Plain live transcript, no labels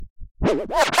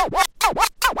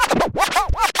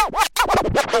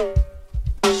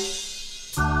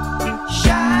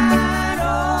Shine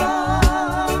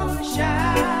on,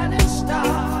 shining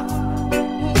star.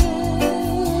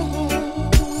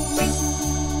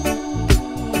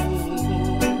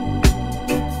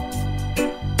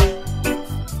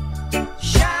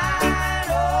 Shine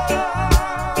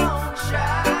on,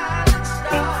 shining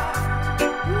star.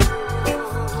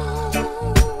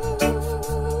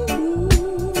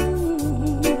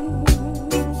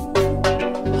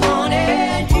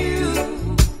 Honey, you,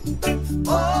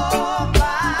 oh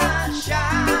my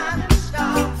shining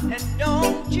star, and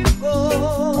don't you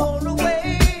go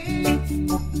away,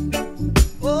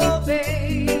 oh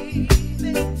baby.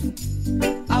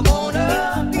 I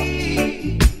wanna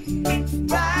be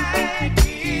right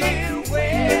here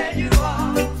where you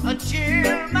are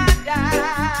until my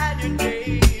dying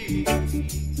day.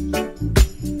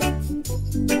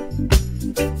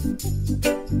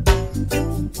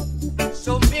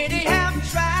 So many have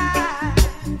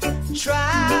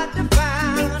tried to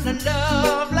find a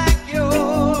love like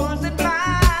yours and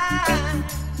mine.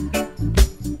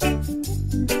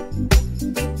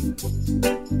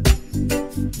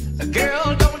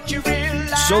 Girl, don't you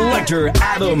realize Selector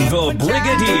Adam the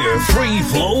Brigadier, Free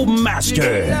Flow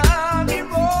Master. love you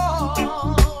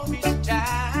all each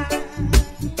time.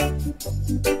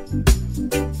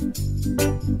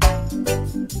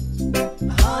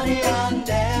 Honey, I'll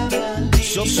never leave.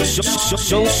 Selector.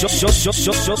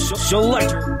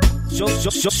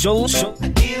 I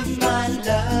give my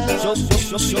love. Selector.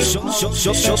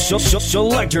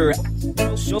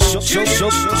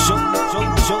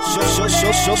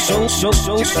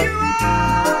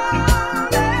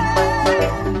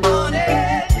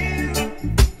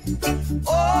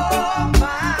 Oh,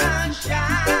 my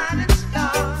shining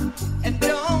star, and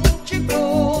don't you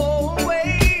go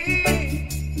away,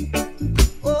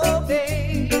 oh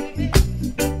baby.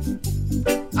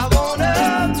 I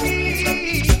wanna be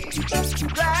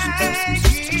right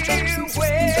here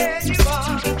where you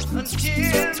are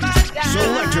until my dying.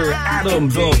 Selector Adam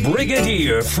the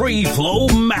Brigadier, Free Flow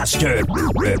Master.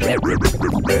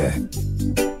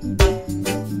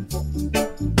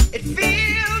 It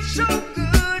feels so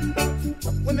good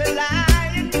when we're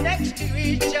lying next to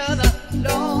each other,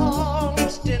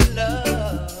 lost in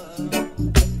love.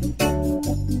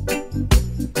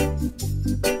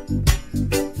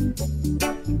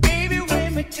 Baby,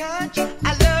 when we touch,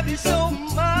 I love you so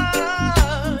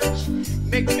much.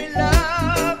 Make me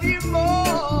love you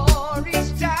more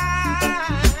each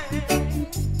time.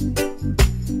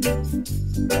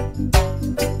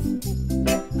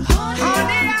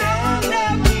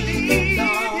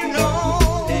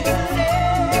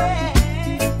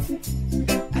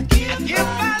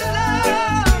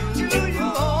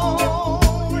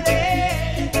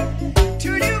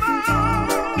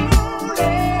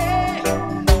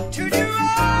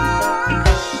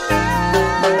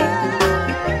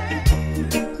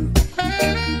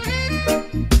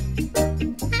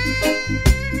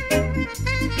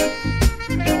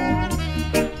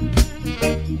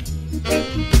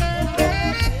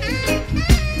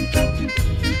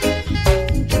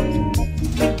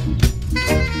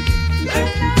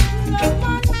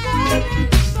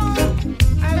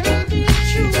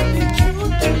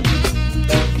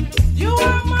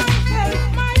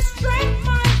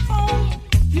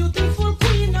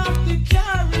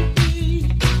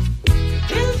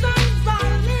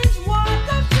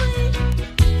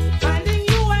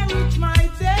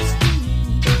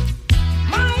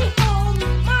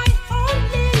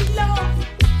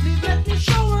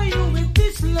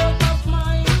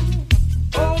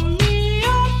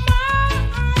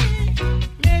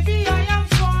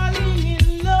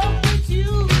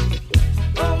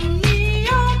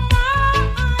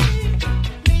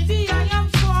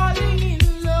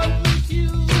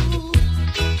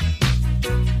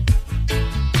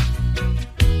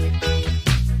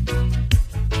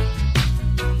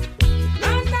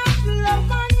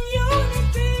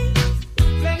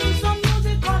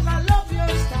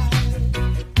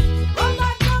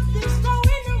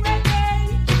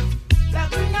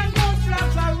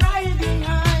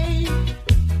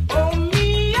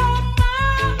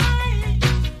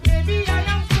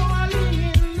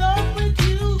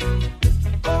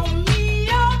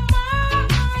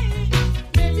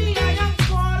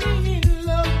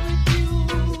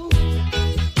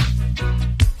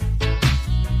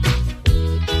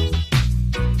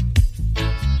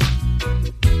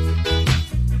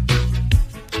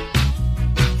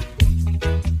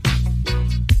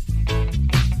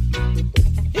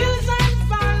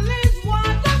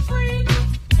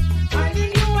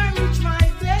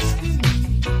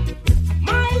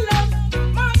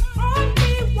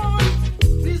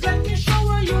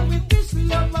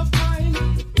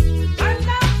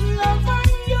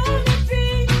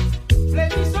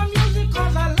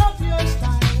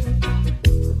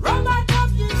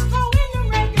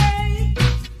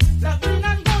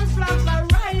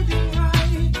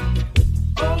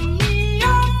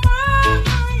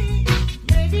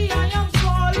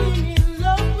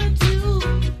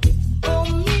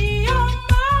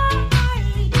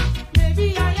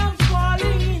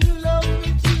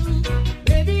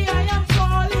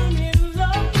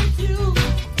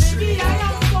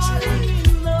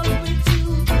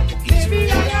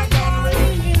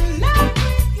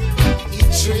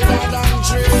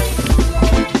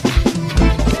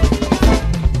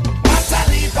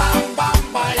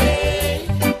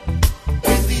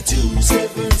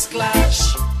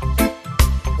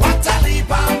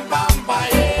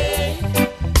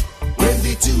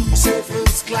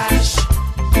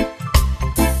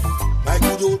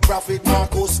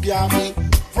 Schiavi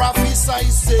prophesy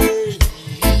say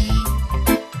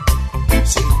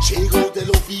Chico,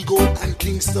 Delo Vigo and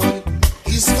Kingston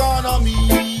is gonna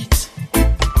meet.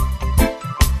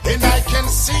 And I can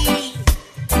see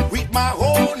with my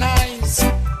own eyes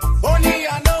only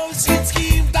a nosy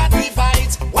scheme that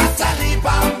divides. What a li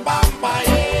bam bam ba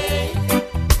eh.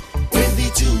 When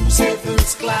the two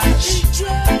sevens clash.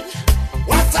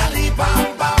 What a li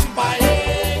bam bam ba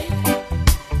eh.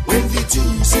 When the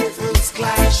two sevens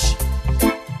clash.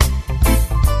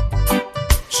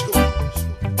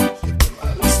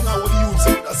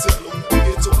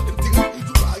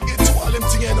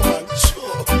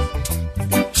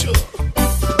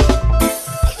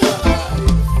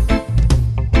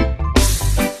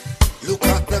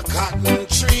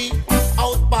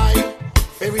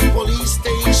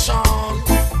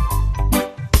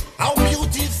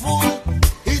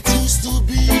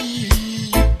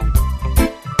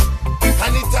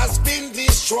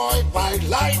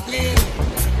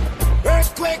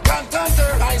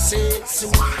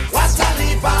 What a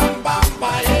li bam bam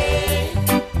ba eh.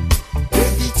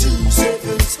 When the two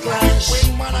sevens clash.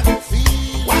 When man I go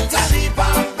feel. What a li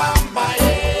bam bam ba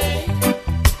eh.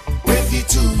 When the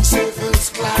two sevens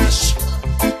clash.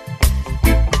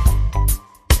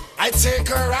 I take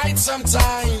a ride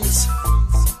sometimes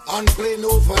on plain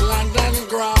over land and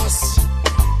grass,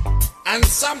 and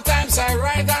sometimes I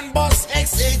ride on bus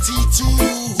X82.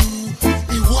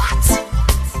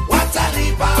 What a li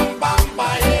bam bam ba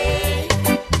eh.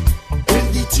 When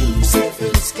the two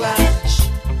sevens clash.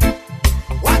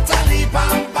 What a li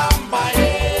bam bam ba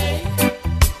eh.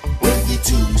 When the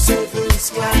two sevens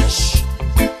clash.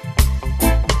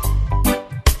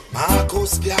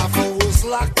 Marcos Garvey was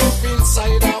locked up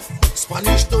inside of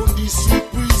Spanish Town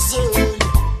District Prison,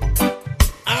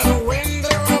 and when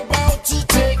they're about to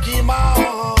take him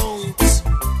out,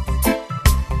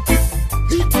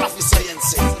 he prophesied and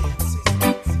said,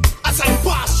 as I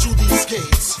pass through these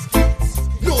gates,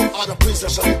 no other prisoner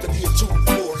shall enter the gate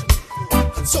more.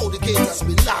 And so the gate has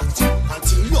been locked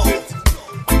until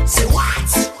now. Say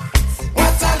what?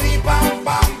 What a li bam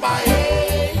bam ba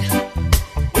eh.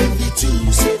 When the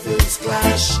two sevens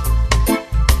clash.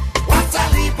 What a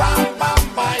li bam bam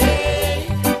ba eh.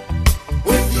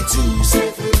 When the two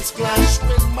sevens clash.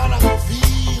 When man a go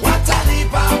feel. What a li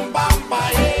bam bam ba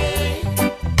eh.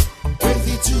 When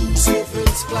the two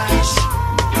sevens clash.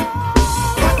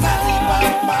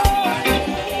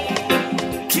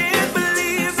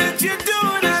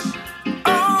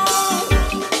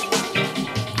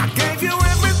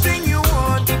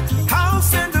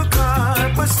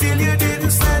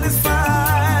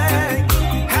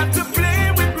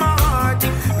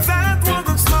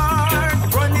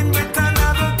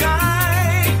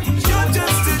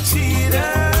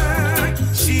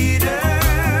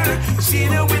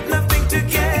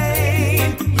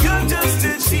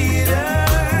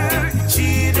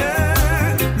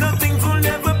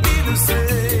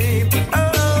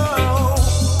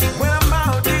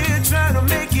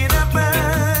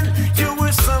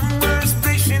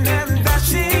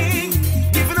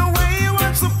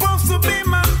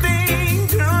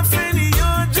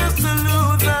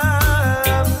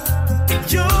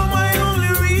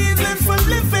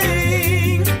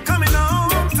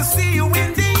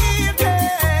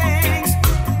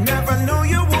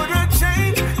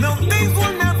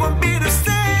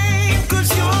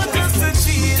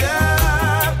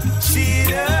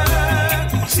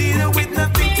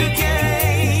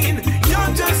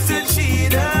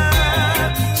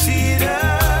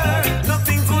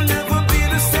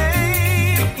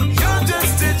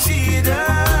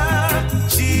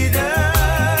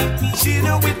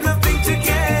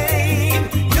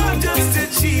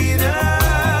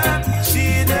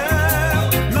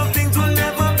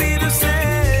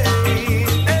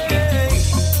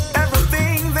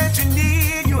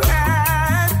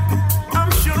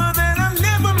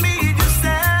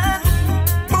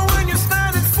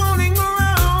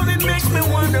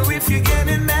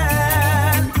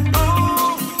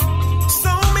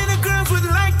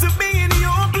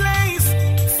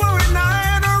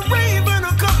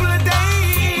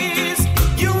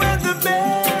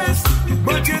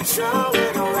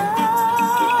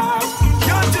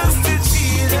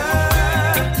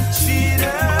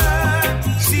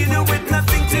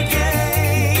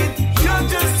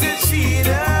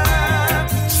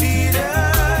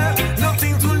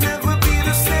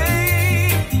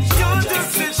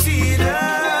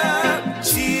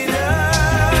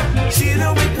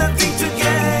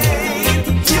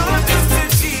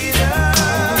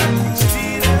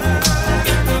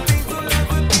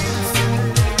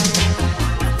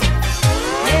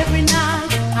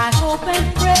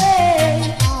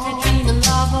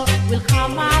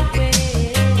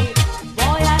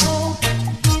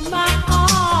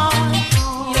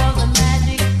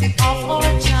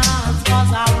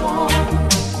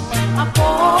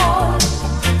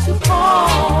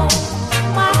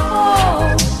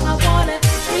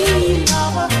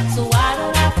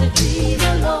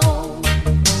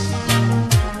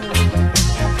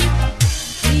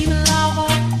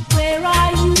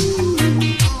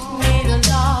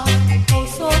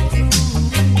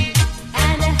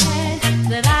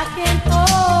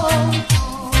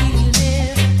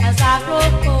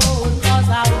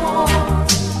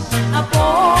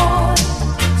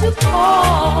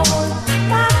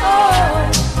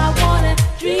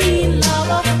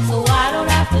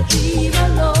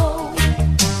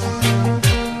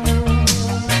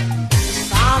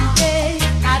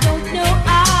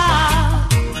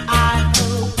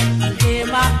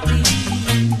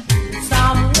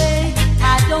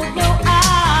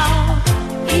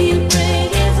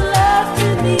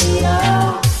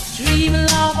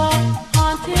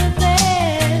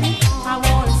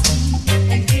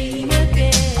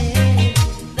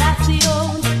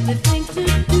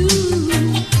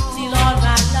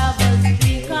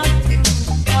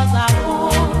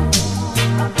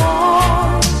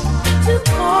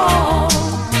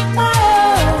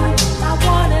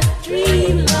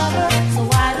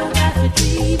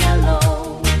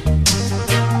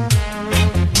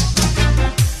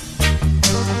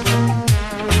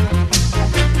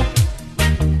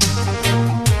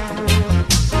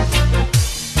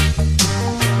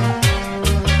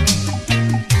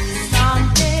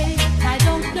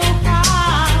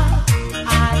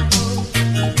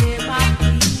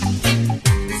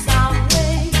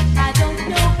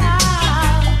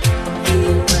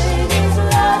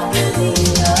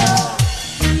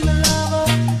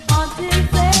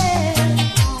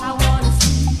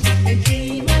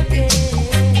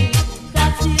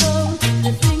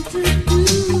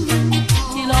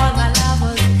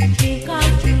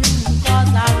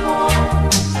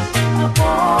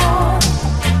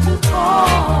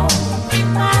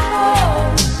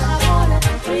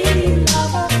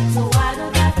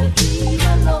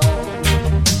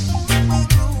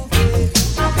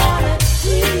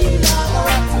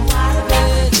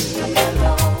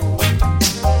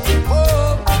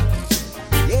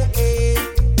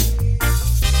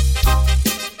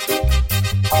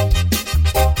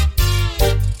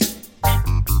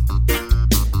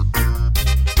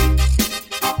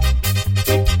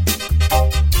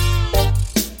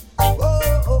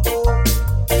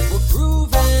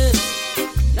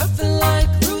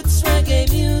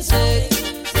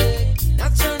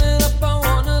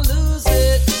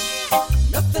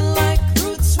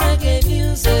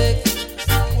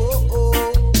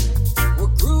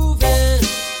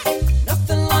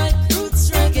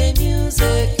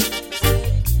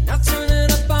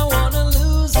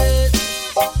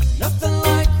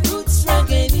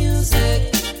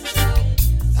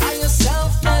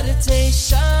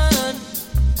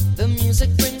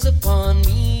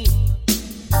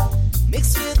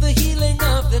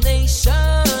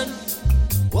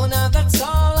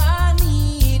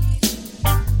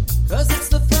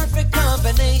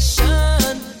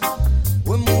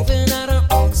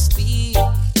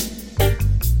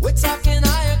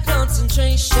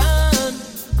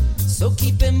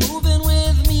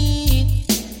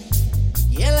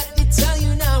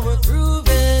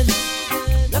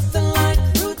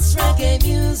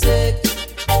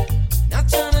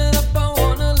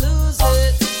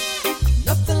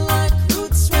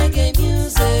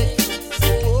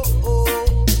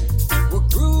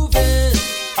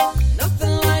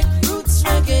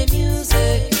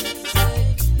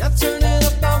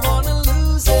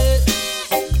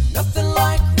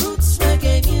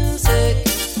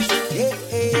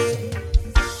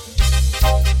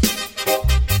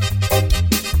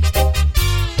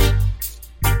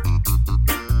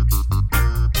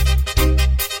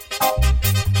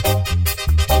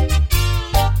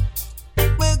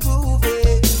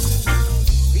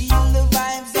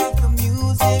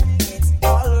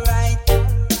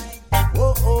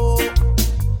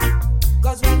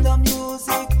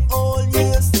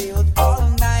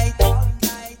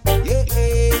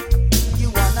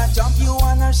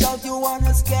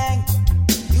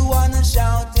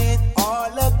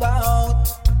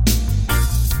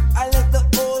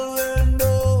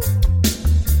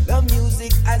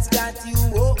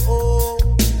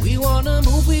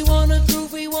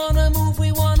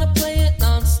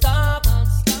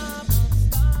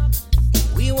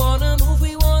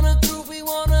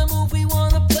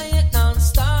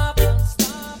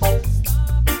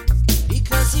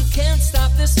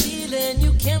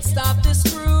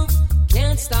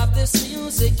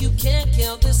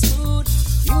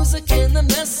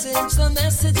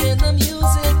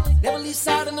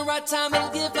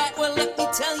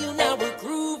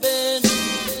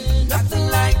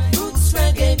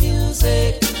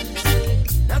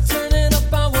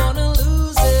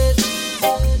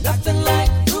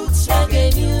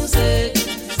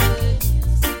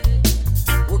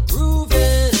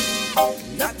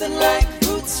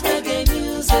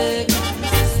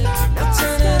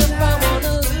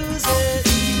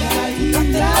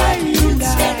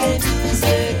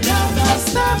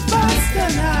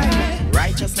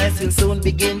 Righteousness blessings soon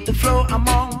begin to flow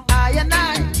among I and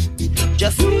I.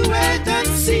 Just you wait and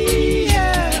see,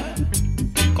 yeah.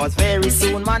 Cause very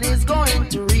soon man is going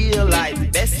to realize the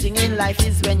best thing in life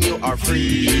is when you are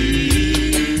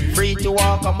free. Free to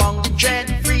walk among the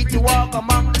dread, free to walk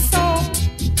among the storm.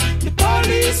 The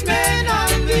policemen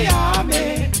and the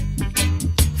army.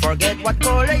 Forget what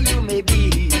color you may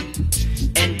be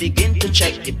and begin to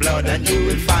check the blood, and you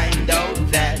will find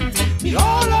out that we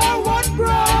all are one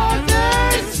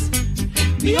brothers,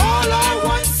 we all are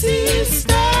one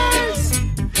sisters,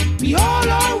 we all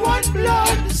are one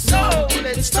blood. So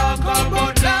let's talk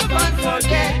about love and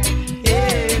forget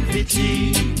envy.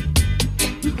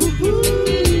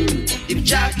 If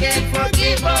Jah can't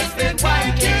forgive us, then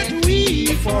why can't we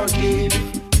forgive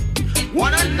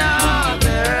one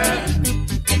another?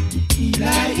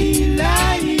 Eli,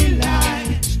 Eli, Eli,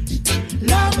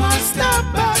 lama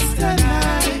stop us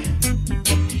tonight.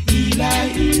 Eli,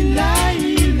 Eli,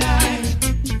 Eli,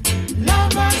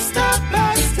 lama stop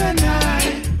us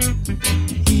tonight.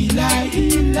 Eli,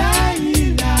 Eli,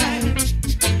 Eli,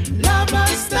 lama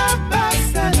stop us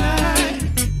tonight.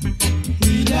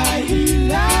 Eli,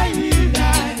 Eli,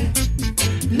 Eli,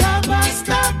 lama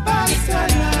stop us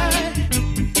tonight.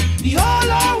 We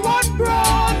all are one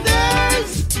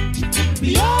brothers,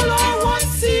 we all are one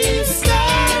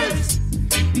sisters,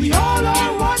 we all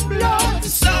are one blood.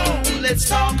 So let's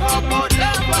talk about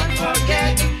love and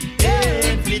forget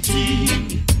envy.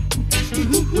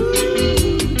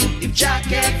 If Jah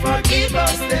can't forgive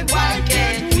us, then why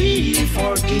can't we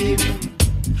forgive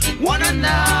one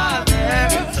another?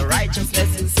 The righteous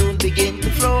blessings soon begin to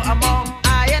flow among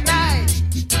I and I.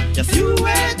 Just you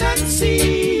wait and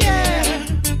see, yeah.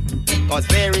 Cause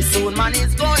very soon man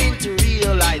is going to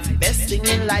realize the best thing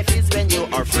in life is when you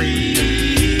are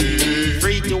free.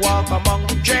 Free to walk among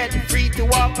the dread, free to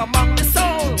walk among the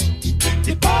soul.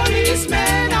 The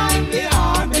policemen and the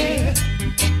army.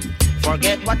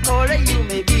 Forget what color you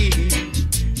may be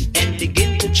and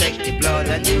begin to check the blood,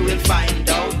 and you will find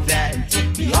out that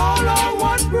we all are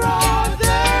one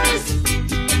brothers,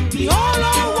 we all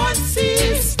are one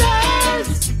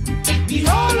sisters, we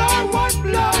all are one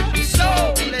blood.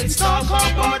 So let's talk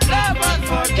about love and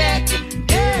forget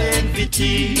envy.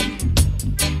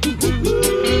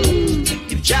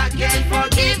 If Jah can't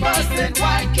forgive us, then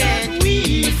why can't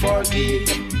we forgive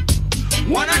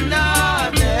one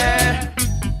another?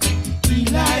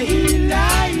 Eli,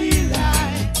 Eli,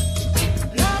 Eli,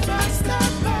 love us,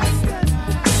 stop us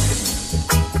tonight.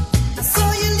 I saw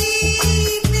you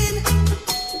leaving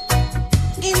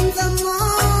in the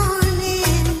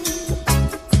morning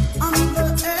on the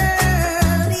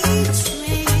early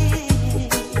train.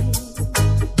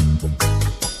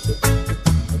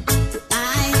 I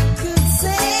could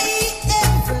say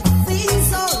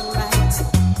everything's alright.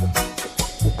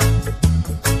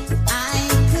 I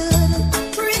could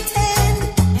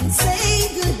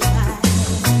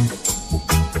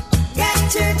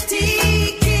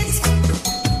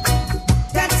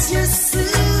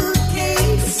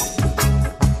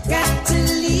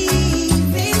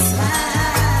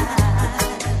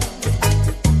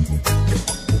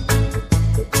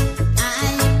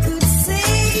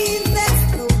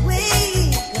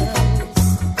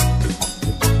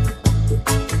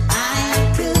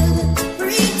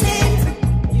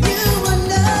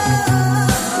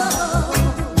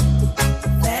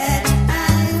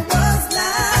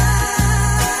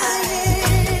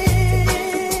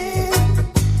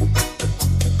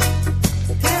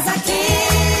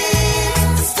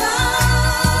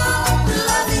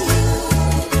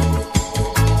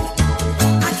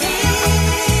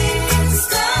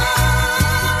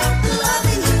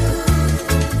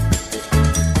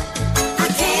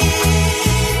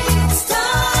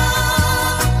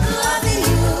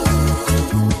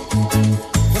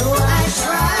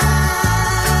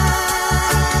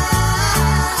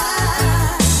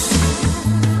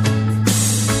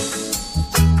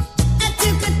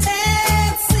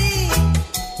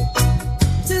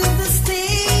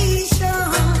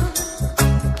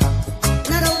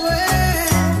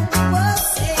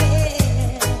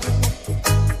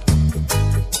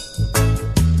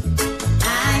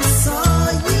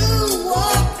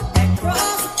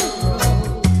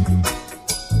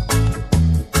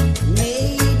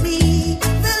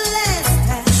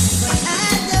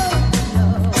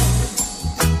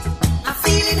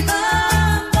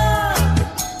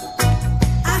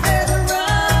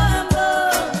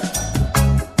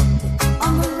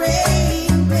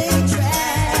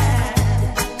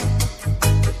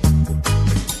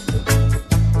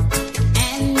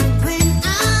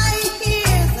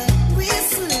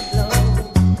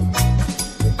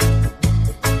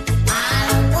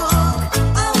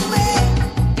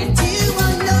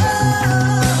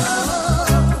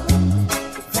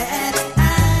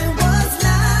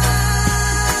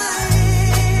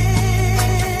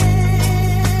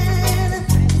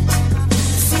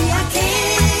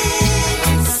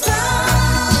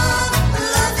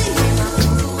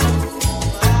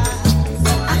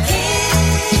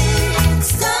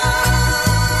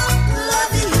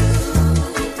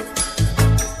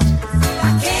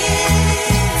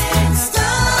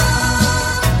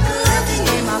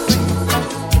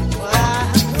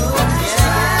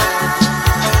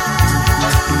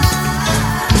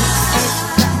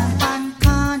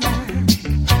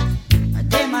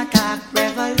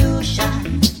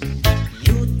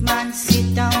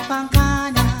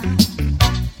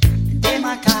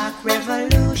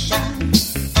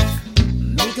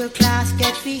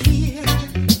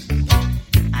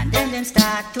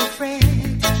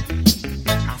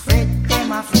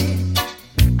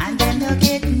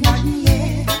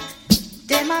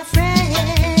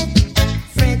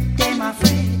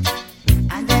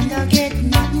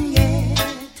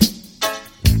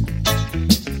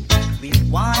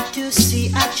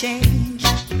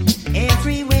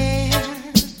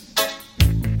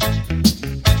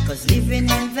Living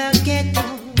in the ghetto,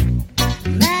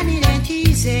 man, it ain't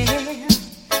easy.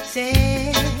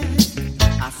 Says,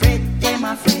 afraid them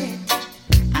afraid,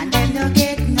 and them no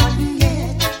get nothing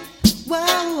yet.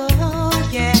 Whoa, whoa,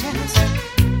 yes.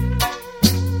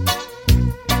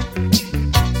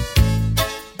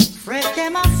 Fret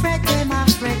them afraid, them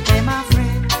afraid, them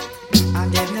afraid,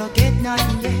 and them no get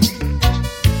nothing yet.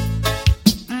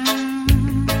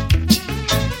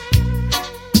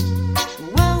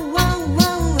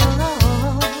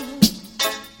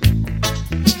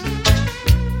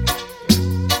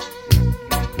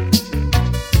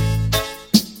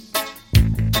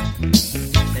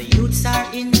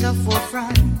 In the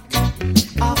forefront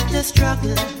of the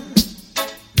struggle,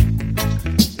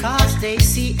 'cause they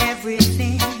see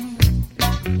everything,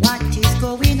 what is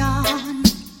going on.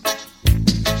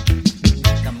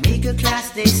 The middle class,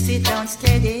 they sit down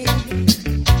steady,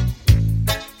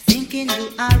 thinking you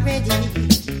are ready,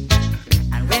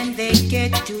 and when they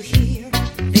get to here,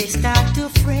 they start to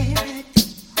fret.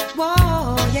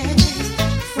 Whoa, yes,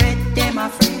 fret them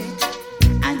afraid,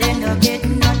 and they no get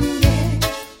nothing yet.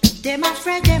 Them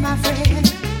afraid,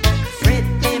 fret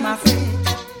them afraid,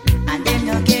 and them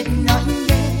no get nothing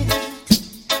yet.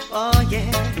 Oh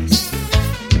yes,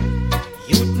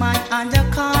 youth man on the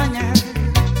corner,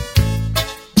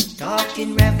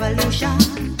 talking revolution.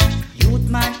 Youth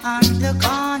man on the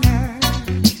corner,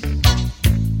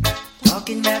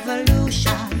 talking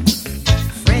revolution.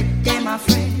 Fret them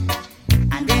afraid,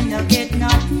 and them no get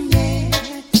nothing yet.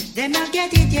 Them no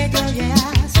get it yet, oh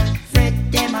yes. Fret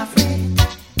them afraid,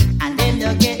 and them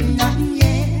don't get nothing yet.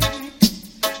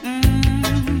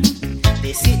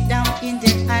 They sit down in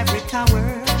their ivory tower,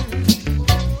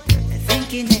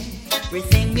 thinking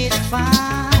everything is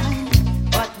fine,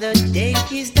 but the day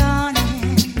is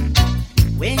dawning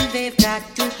when they've got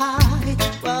to hide.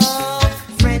 Oh,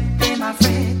 fret them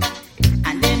afraid,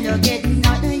 and them don't get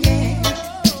nothing yet.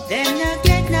 Them don't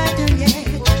get nothing yet.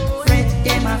 Fret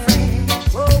them afraid,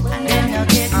 and them don't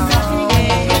get nothing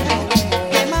yet.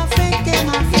 Them afraid, them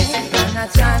afraid.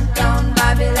 Chant down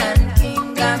Babylon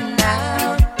kingdom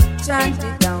now. Chant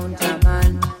it down,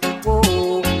 Jaman.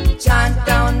 Whoa. Chant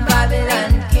down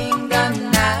Babylon kingdom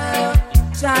now.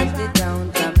 Chant it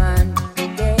down, Jaman.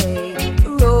 Yeah.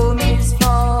 Rome is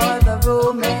for the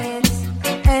Romans,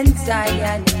 and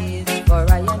Zion is for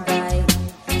I and I.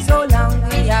 So long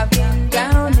we have been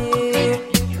down here.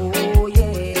 Oh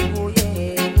yeah, oh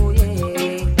yeah, oh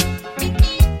yeah.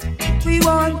 We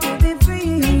want to be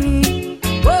free.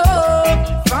 Whoa.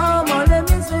 From all the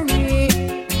misery,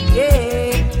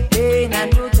 yeah, pain and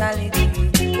brutality.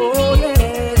 Oh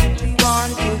yes, we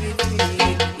want to be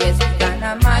free. Yes, we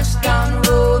gonna mash down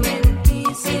Rome in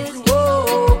pieces.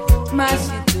 Whoa, mash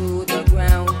it to the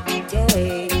ground.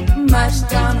 Yeah, mash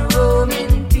down Rome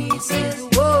in pieces.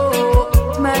 Whoa,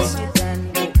 mash it and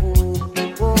go.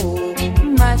 Whoa,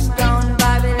 mash down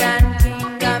Babylon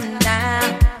kingdom now.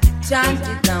 Chant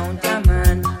it down,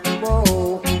 Jaman.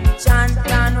 Whoa, chant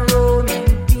down Rome in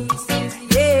pieces,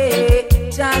 yeah,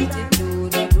 chant it to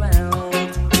the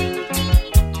ground.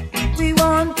 We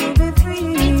want to be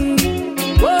free,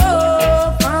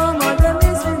 whoa, from all the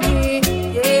misery,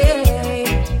 yeah,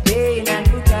 pain and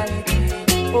brutality.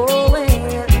 Oh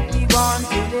well, we want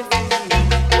to be free,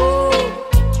 whoa,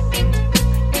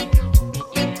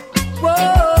 whoa,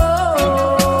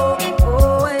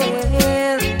 oh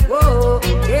well, whoa,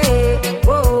 yeah,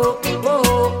 whoa, whoa,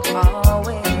 oh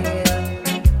well.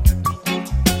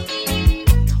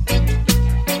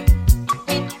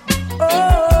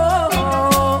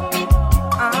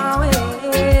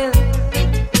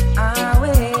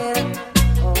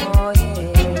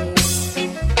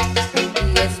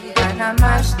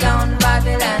 Mash down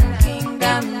Babylon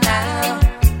kingdom now.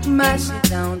 Mash it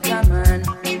down, Jaman.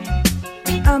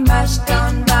 Mash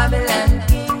down Babylon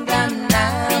kingdom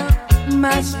now.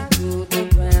 Mash it to the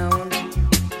ground.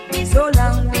 So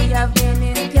long we have been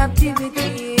in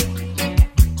captivity,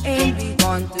 and we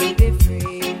want to be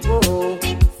free. Oh,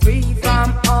 free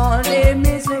from all the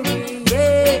misery,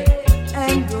 yeah,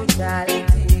 and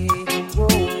brutality.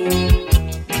 Oh,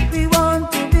 we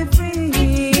want to be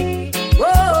free.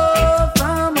 Oh,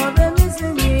 from all the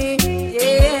misery,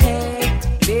 yeah,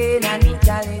 pain and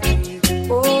brutality.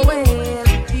 Oh well,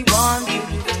 we want to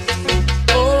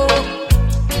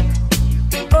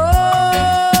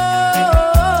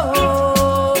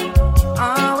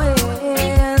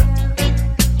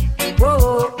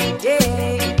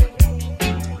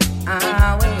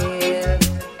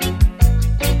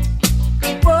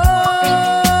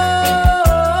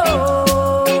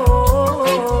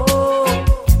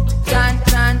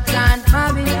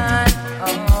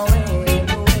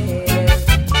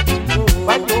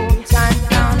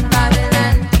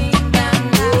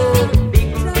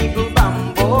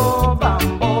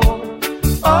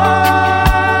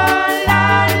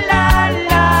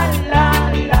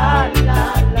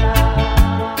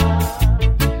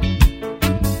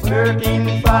working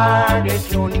for the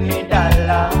 $20.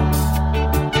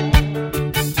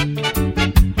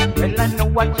 Well, I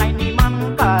know a Chinese man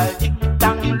called Dick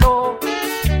Dang Lo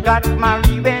got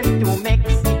married, went to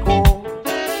Mexico.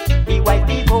 He wife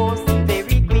divorced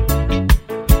very quick.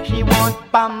 She want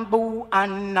bamboo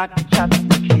and not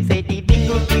chopstick. She said the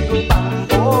bingle bingle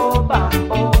bamboo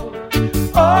bamboo.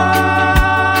 Oh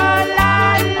la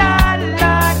la la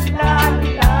la la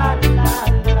la la.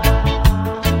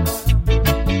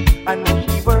 I know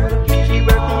she working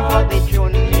for the $20.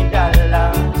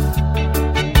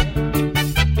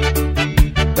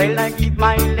 Well, I give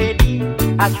my lady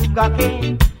a sugar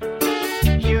cane.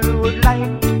 She would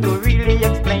like to really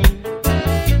explain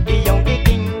the only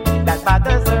thing that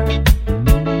bothers her.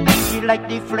 She like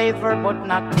the flavor but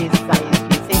not the size.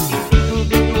 She say the bingle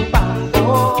bingle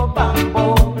bamboo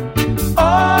bamboo.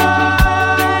 Oh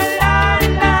la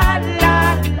la la la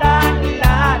la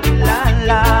la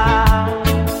la.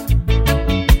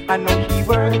 I know she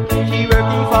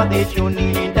working for the $20.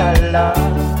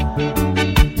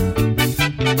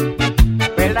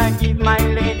 Well, I give my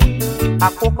lady a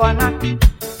coconut.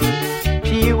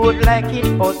 She would like it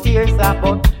for tears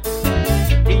about.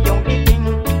 The only thing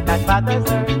that bothers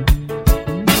her,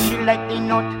 she like the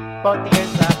nut for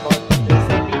tears about. They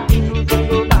say the bingle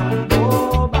bingle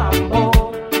bamboo bamboo.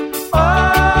 Oh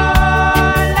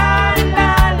la la la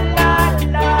la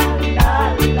la la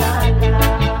la.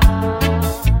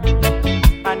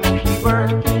 I know she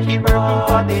working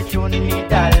for the $20.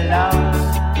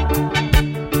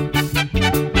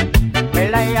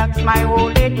 Well, I asked my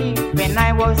old lady when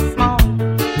I was small,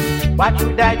 what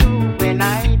should I do when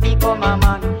I become a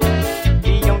man?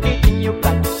 The only thing you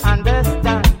got to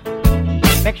understand,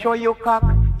 make sure your cock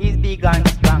is big and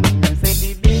strong. You say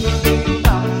the bingle bingle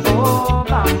bamboo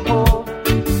bamboo.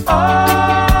 Oh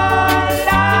la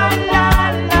la la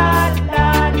la la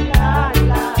la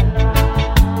la.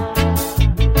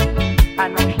 I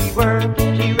know she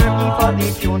working for the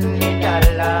 $20.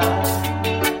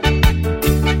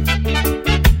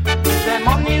 The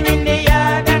money in the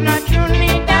yard and a $20.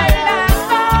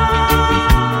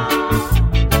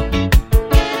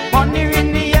 Money in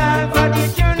the yard for the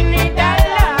 $20.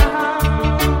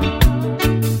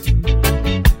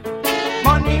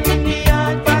 Money in the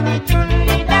yard for the $20.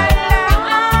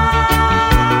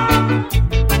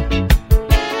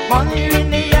 Money in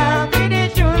the yard for the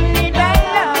 $20.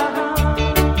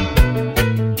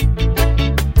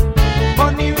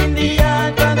 Money in the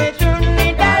yard for the $20.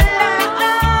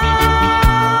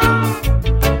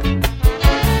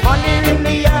 Money in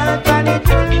the yard for the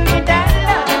 $20.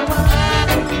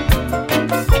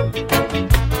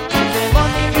 Say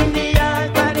money in the yard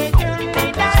for the $20.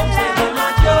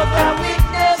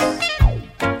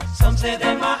 Some say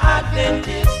them are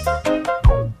Adventist,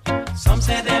 some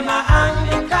say them are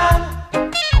Anglican.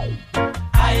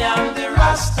 I am the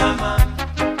Rasta man.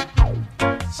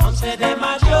 Some say them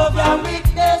are Jehovah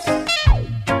Witness,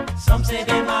 some say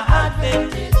them are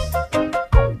Adventist,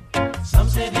 some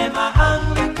say them are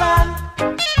Anglican.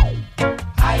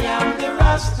 I am the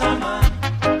Rasta man.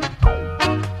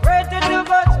 Pray to the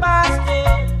God's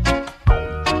basket,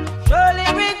 surely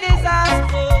bring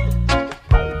disaster.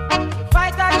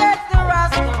 Fight against the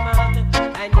Rasta man,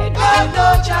 and you don't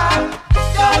know Jah,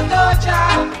 don't know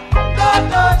Jah, don't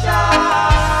know Jah.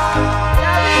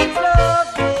 Jah is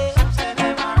loving. Some say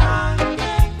them are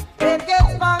ranking, them get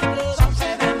spanking. Some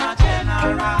say them are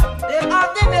general. They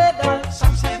have the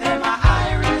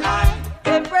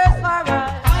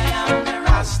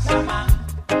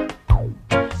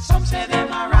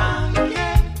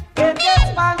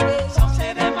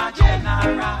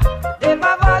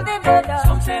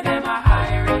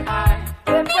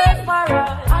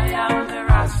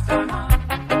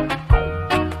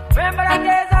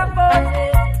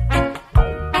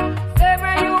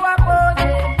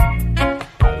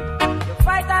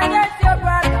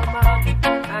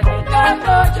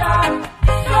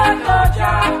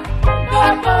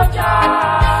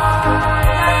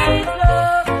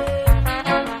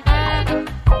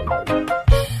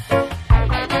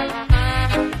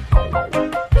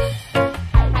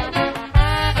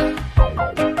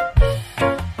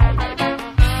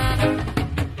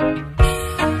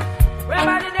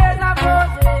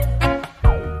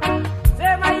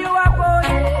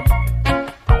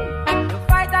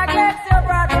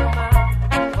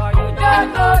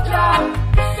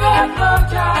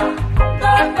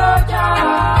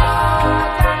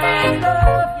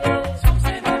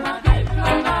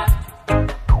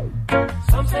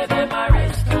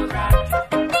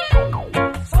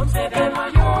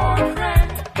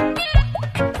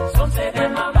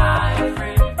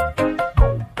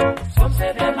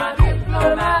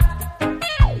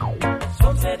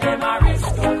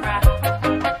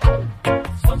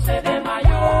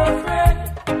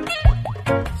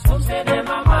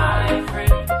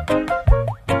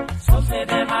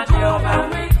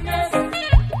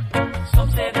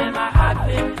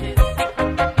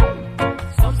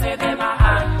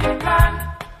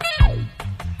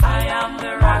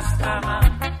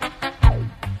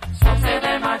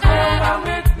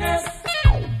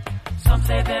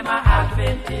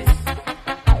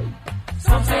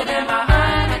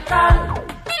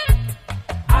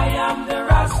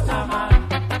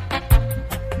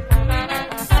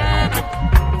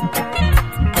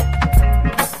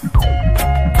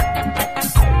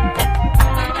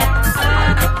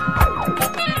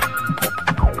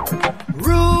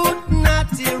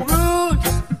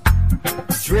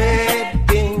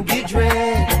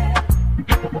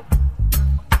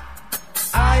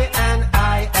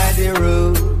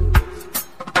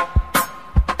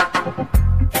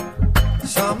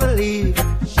Some are leaves,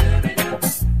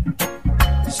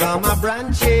 some are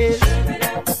branches.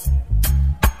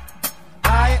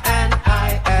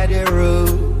 I are the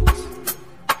roots.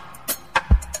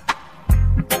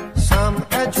 Some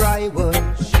are dry wood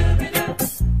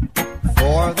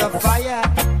for the fire.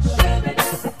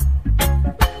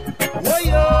 Whoa,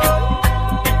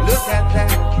 look at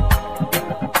that.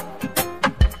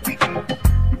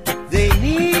 They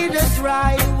need a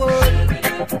dry wood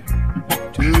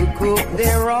to cook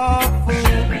their raw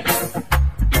food.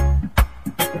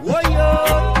 Whoa,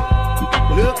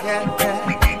 look at that.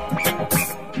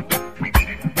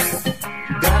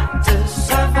 Got to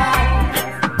survive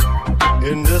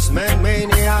in this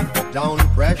man-maniac down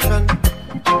depression.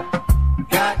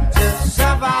 Got to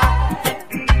survive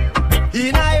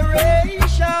in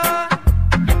iration.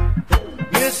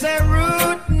 Miss a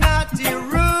root, not the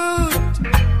root.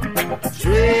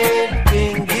 Dread,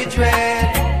 pinky dread.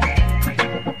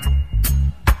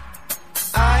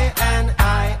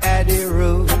 I at the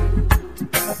root.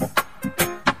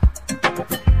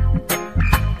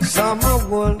 Some are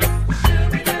wolf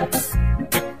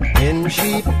in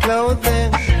sheep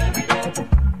clothing.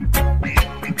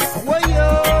 Whoa,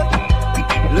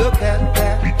 look at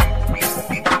that.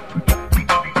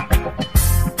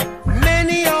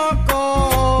 Many are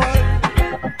called,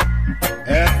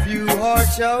 a few are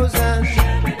chosen.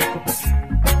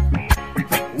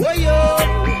 Whoa,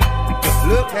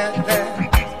 look at that.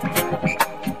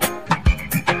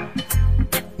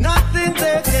 Nothing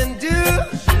they can do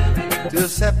to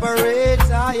separate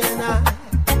I and I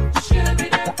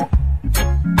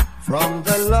from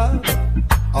the love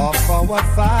of our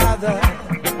Father.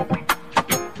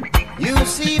 You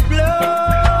see,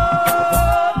 blood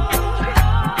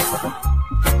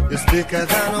is thicker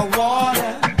than a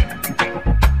water.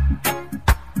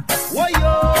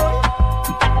 Whoa,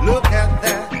 look at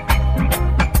that.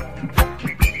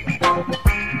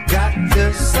 Got to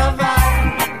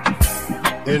survive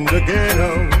in the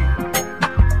ghetto.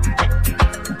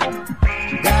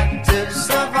 Got to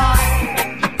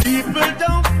survive. People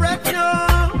don't fret no.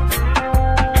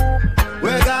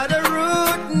 We got a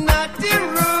root, not the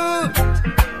root.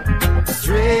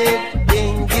 Dread,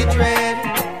 dingy dread.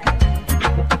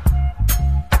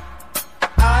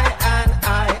 I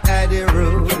at the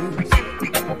root.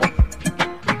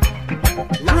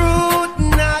 Root,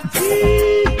 not the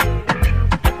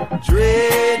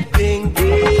dread,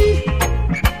 dingy.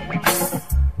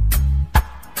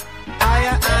 I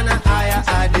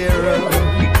at the root.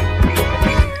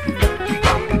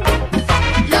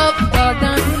 Love, God,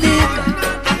 and live.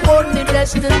 Only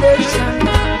destination.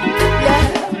 Yeah.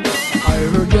 I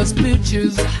heard your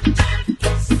speeches,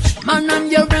 man, and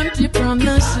your empty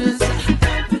promises.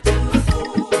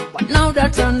 But now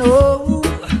that I know,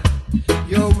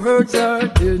 your words are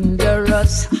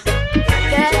dangerous.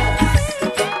 Yeah.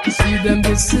 See them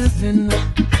deceiving,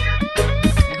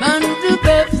 man, the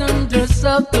babes and the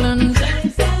sucklings.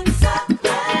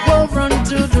 Go run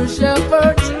to the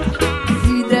shepherds,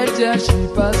 lead their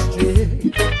sheep astray.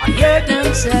 I hear them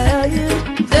saying,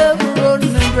 they were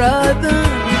running and driving,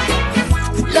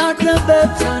 like the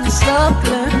babes and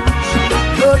sucklings.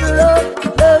 Good Lord,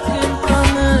 loving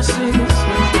promises,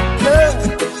 yeah,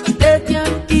 they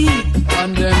can keep,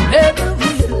 and they never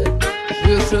will.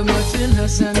 There's so much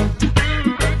innocent,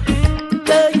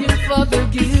 paying for the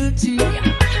guilty,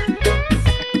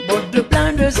 but the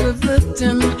blind is a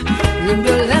victim in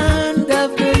the land of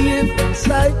the evil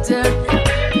sighted.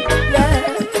 Yeah,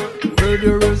 where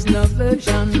there is no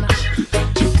vision,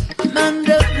 man,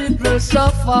 the people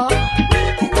suffer.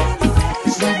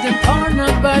 See them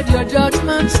cornered by their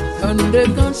judgments, and they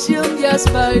consumed, yes,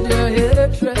 by their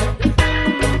hatred.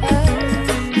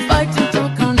 Fighting to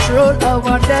control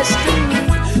our destiny,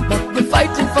 but we're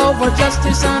fighting for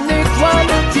justice and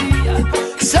equality.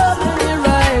 So many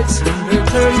rights, and they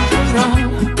turn to wrong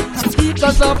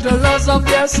because of the laws of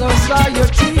their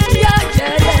society. Yeah.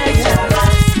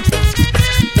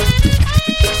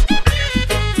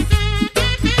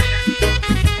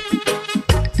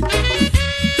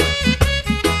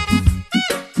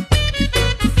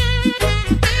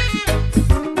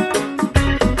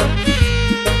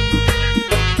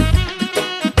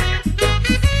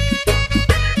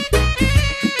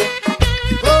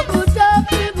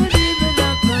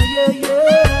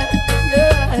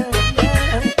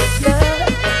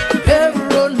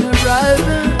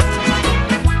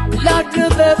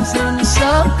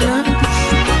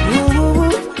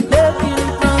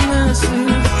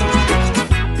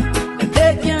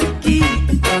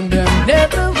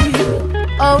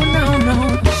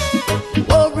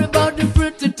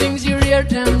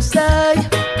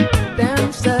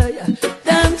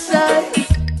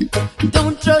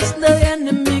 Don't trust the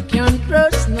enemy, can't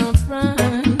trust no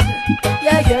friend.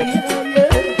 Yeah, yeah, yeah,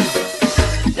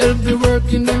 yeah. They'll be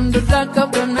working in the dark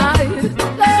of the night.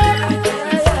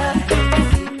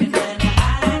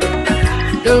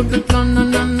 They'll be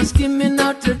planning and scheming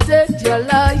out to take your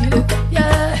life.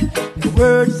 Yeah, the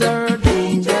words are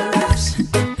dangerous.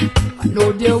 I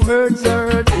know their words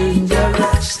are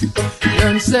dangerous.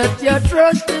 Don't set your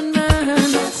trust in man.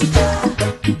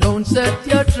 Don't set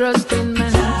your trust in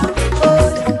man.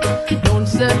 Oh, don't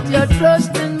set your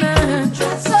trust in man.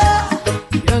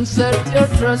 Don't set your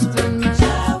trust in man.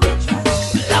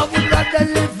 I would rather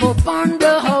live upon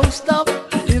the housetop,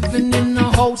 living in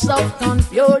a house of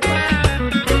confusion.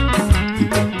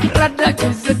 Rather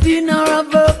kiss the dinner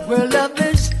of a world of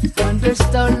this, and the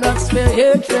starlocks for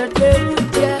hatred.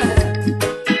 Yeah.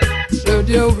 So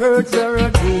their words are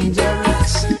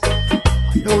dangerous.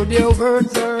 I know their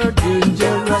words are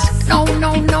dangerous. No,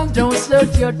 no, no, don't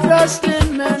set your trust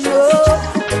in man. No,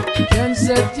 don't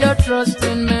set your trust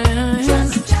in man.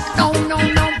 No, no,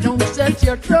 no, don't set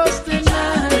your trust in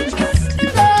man.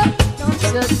 No, don't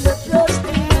set your trust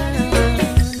in man.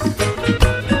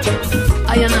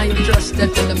 I and I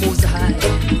trusted in the Most High.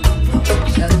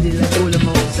 Shall be like all the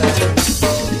Most High.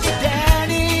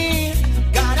 Daddy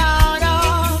got out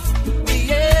of the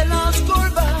yellow school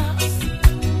bus,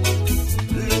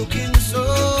 looking so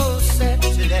sad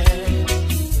today.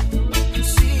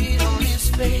 See it on his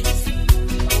face.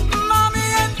 Mommy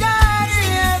and Daddy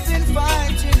have been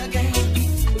fighting again.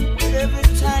 Every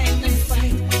time they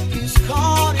fight, he's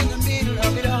caught in the middle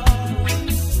of it all.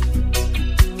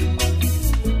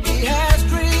 He has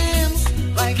dreams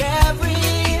like every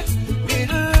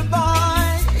little boy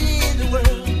in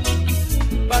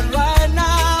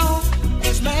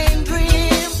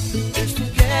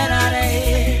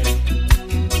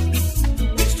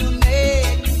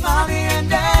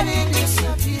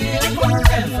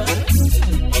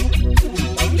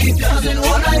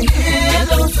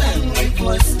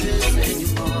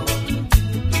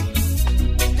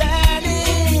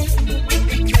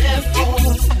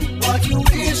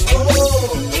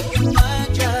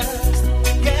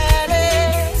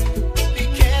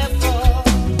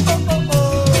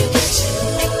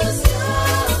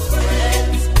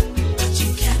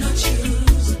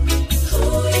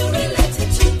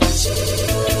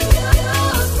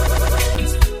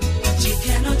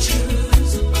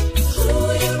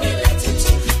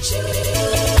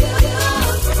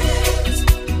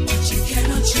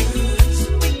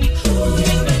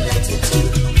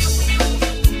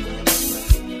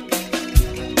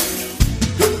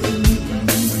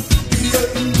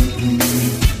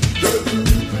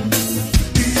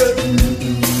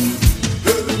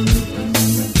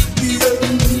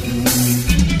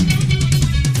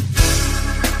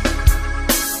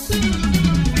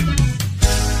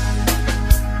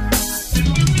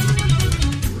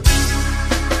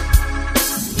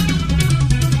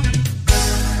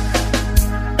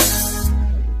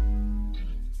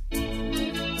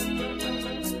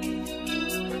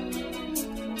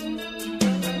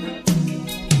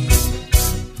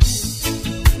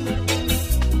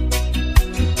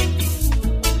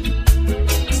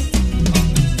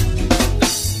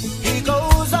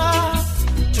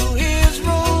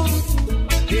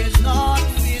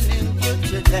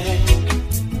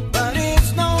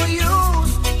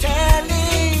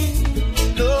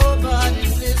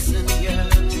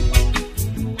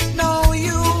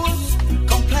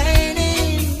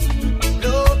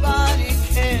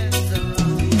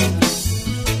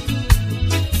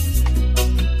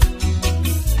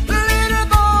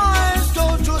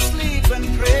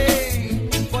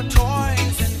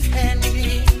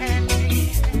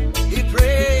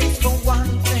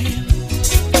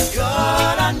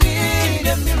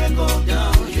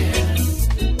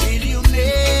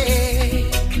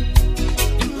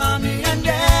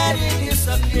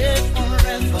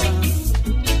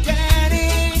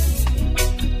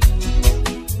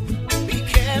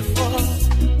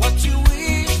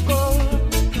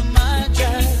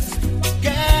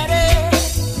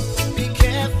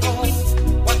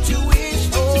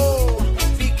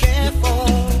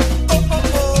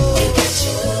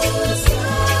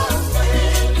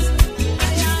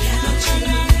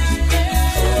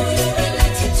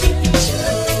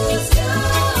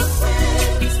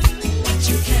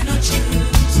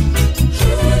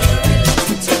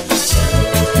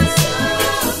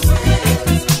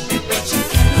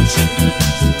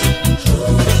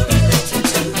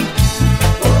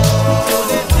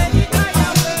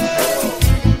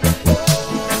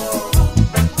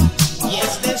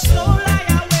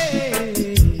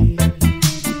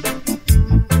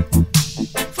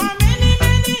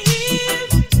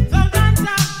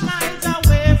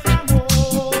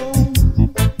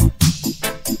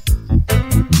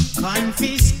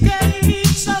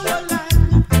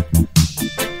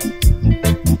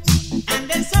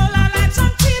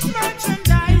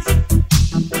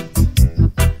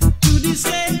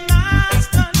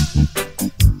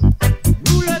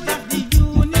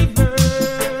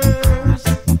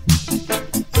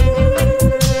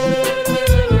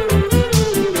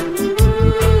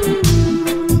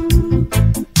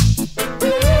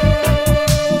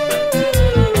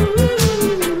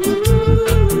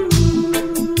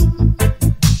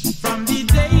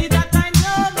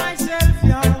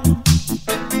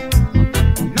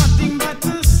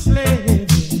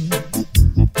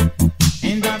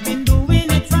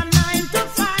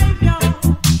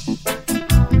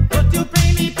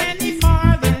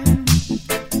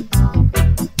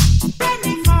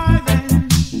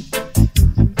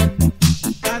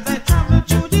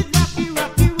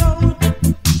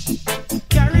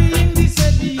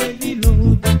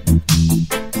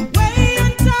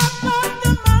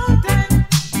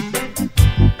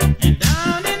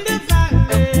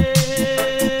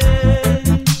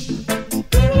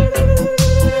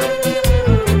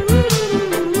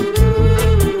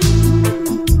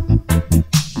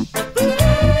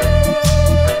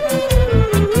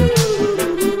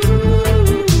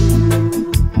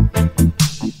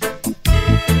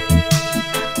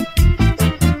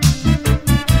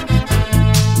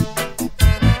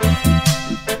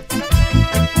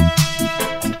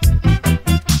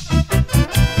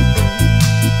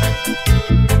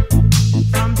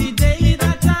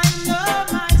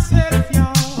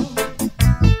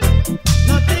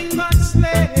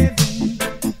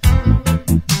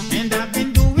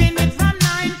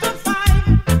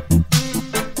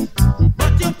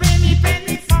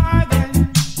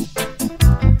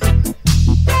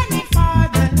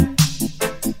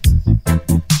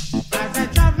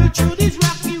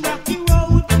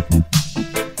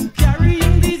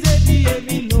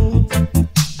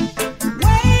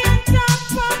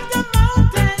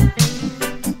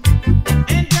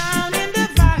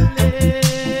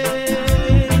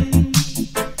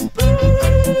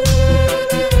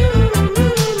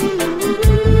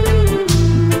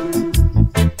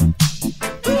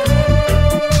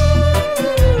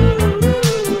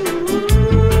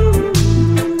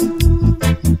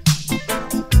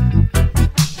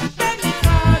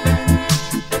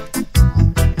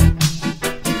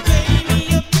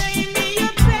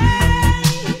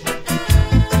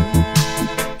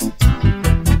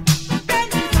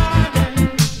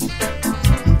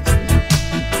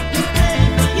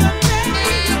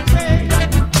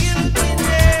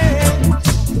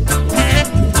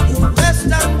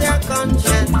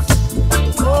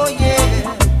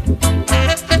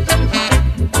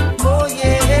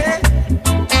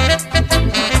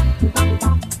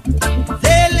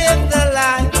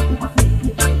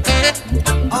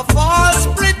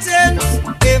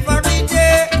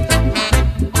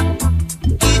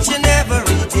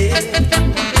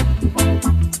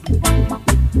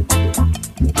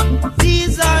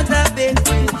These are the big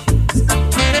fish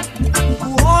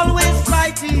who always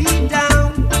try to eat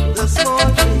down the small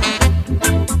fish.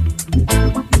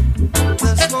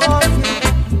 The small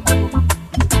fish.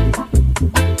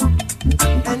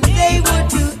 And they would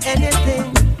do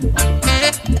anything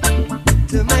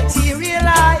to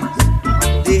materialize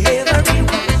the every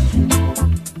wish.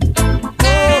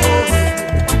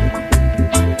 Oh,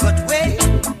 but wait,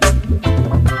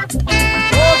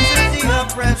 go to the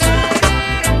oppressor.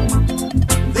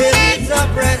 There is a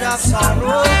bread of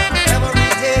sorrow every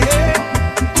day.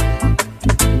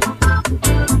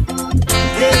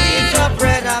 There is a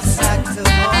bread of sad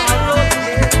tomorrow.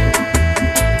 Yeah.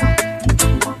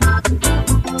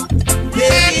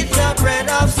 There is a bread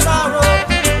of sorrow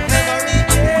every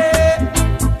day.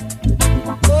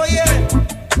 Oh yeah.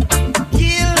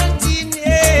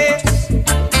 Guiltiness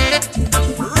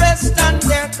rest on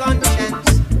their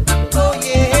conscience. Oh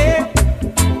yeah.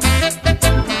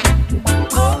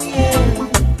 Oh yeah.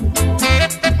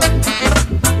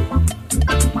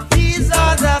 These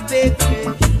are the big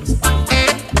fish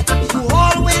who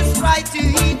always try to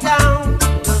eat down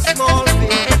the small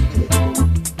fish.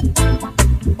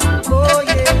 Oh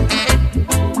yeah.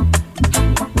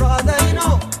 Brother, you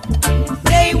know,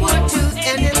 they would do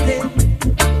anything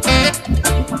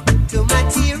to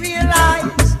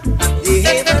materialize the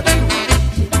every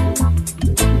wish.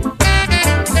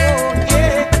 Oh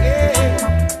yeah,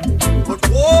 yeah. But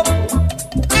woe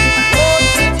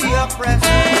to the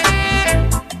oppressor.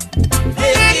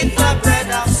 There is a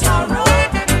bread of sorrow.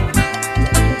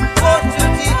 Woe to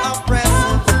the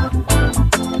oppressor.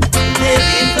 There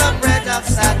is a bread of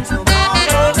sad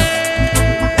tomorrow.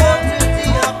 Woe to the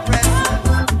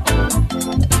oppressor.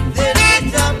 There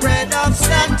is a bread of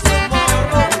sad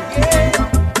tomorrow. Yeah.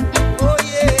 Oh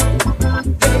yeah.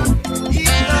 Eat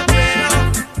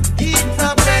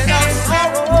the bread of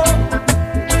sorrow.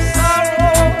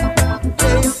 Sorrow.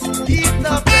 Eat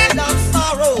the bread of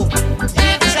sorrow.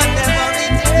 Each and every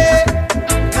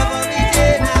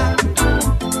day now.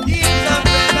 Eat the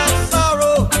bread of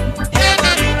sorrow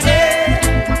every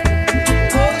day.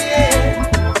 Oh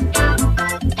yeah.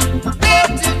 Go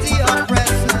to the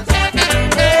oppressors.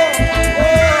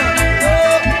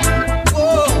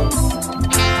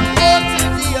 Go to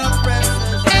the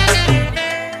oppressors.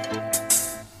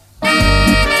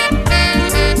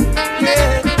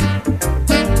 Yeah.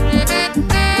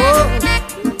 Oh.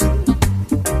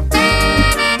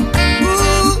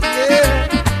 Ooh, yeah.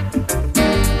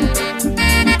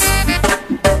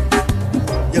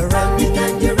 You're running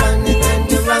and you're running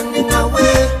and you're running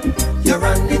away. You're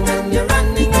running and you're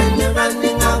running and you're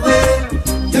running away.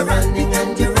 You're running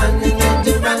and you're running and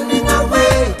you're running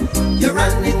away. You're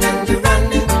running and you're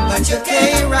running, but you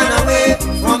can't run away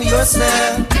from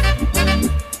yourself.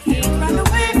 Can't run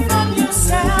away from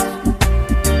yourself.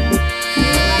 Can't run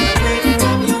away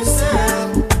from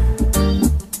yourself.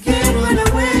 Can't run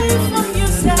away from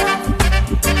yourself.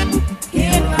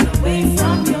 Can't run away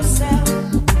from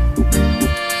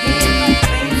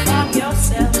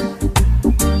yourself.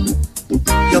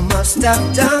 You must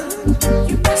have done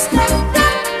You must have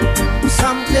done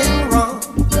something wrong.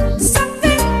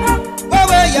 something wrong.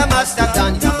 Well, you must have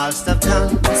done. You must have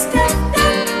done Must have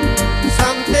done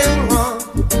something wrong.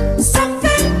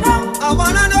 something wrong. I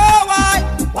wanna know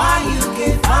why you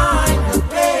can't find the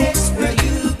place where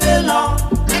you belong.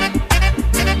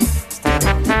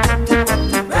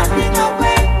 Running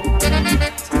away,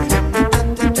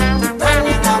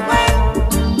 running away,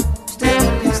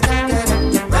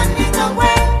 running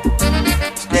away,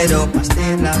 Stay up,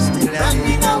 stay lost, stay lost.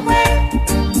 running away,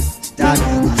 Stay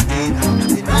up, stay lost, stay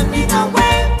lost. running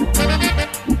away.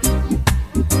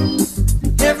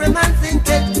 Every man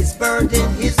thinketh his burden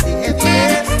is the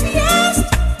heaviest. Heaviest,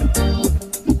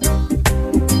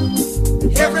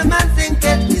 Every man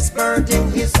thinketh his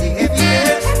burden is the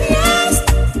heaviest. heaviest.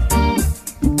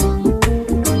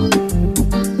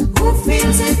 Who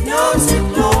feels it knows it,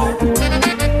 Lord.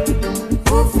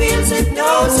 Who feels it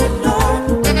knows it,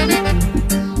 Lord.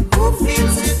 Who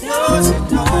feels it knows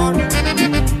it, Lord.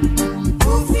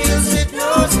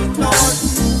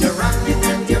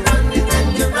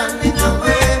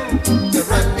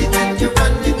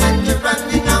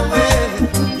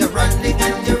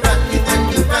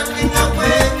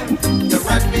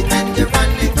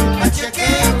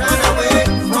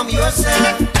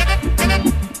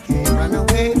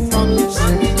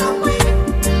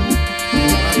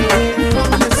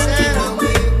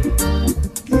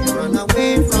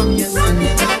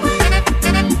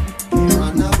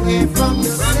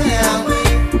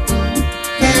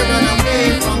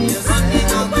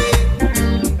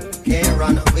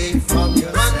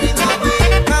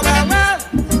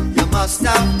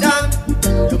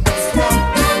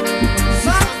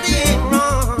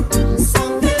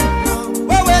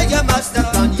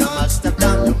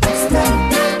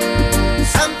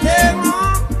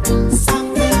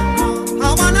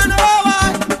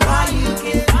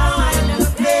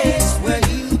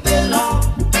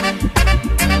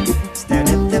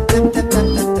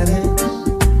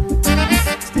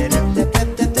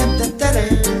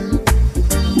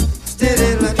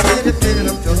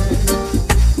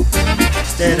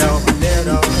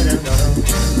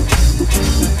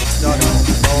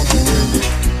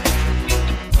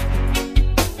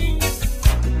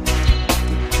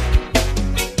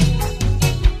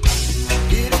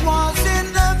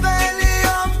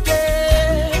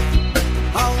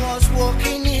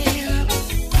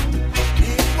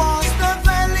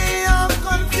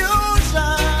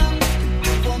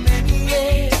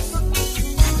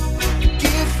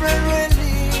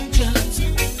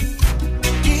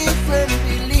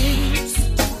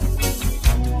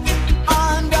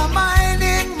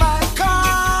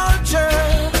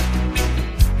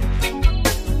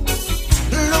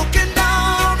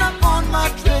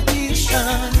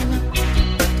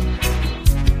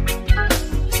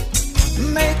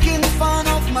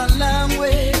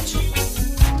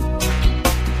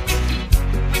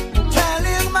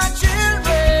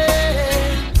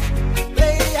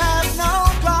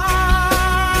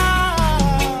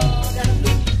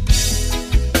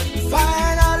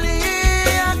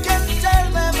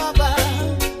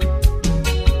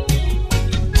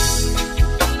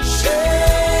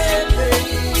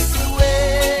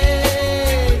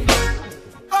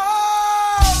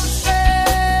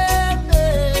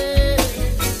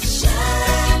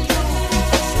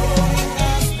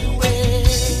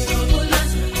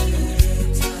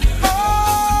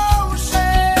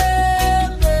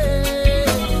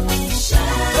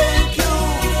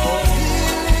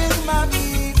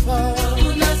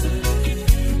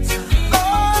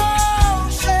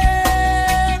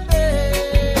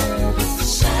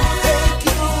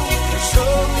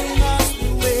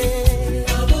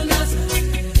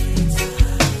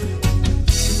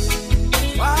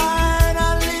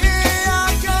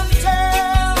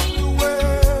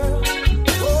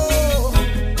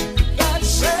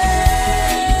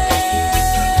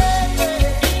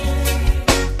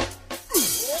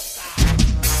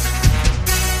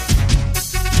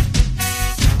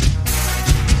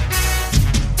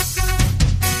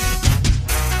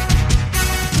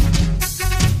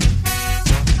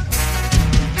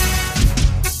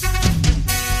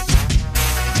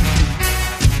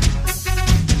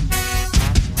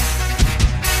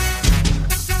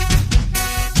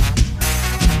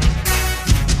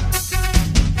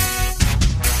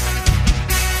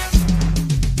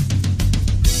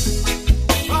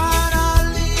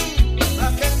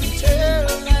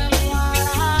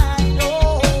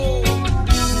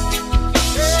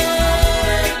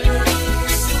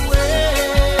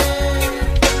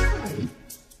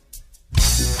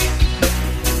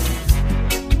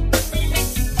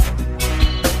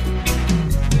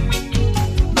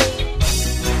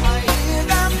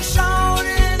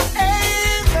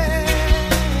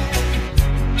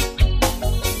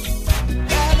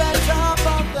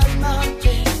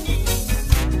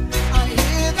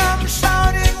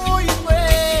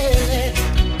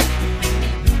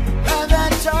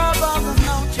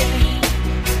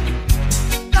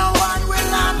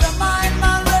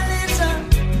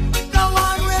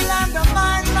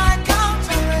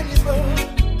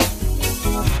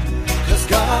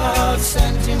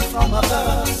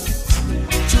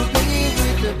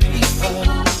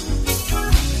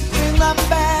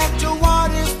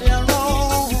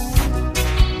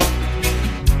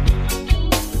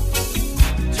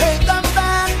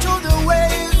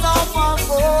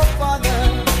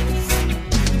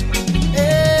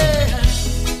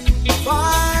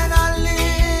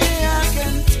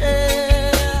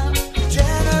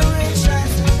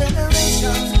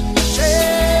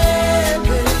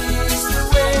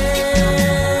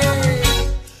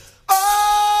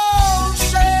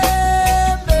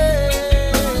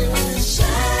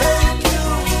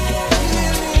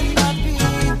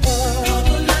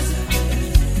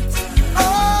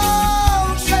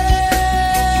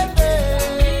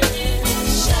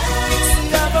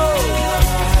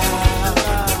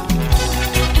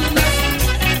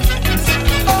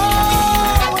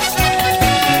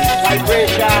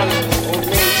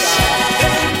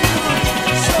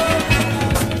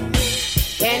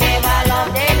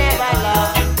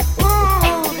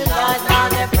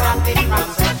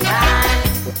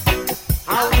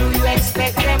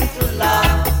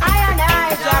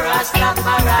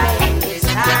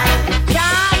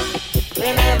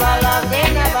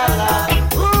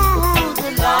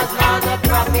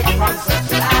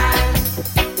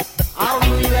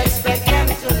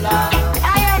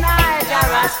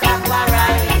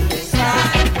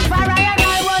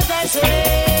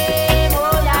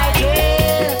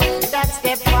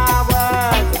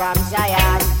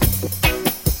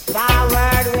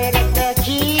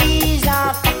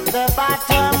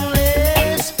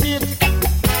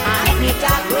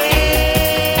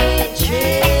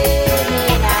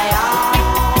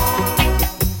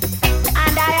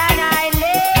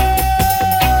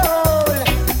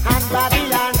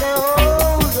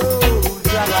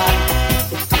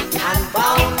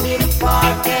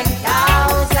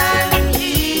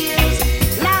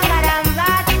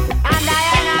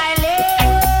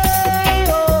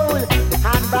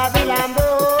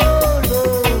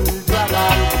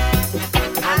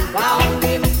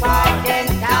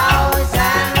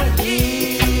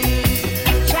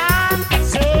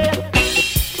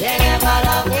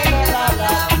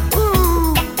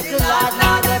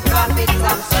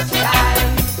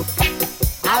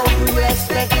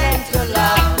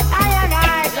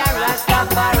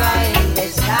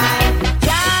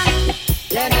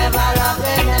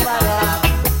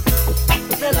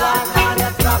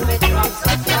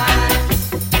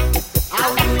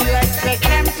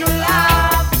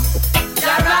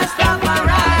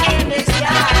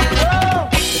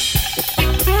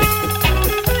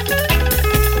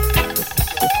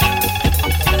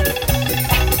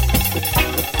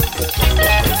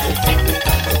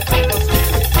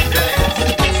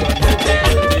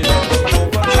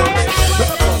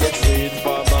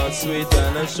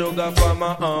 sugar for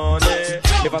my honey.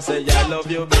 If I say I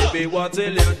love you, baby, what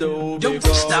will you do?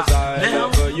 Because I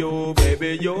love you,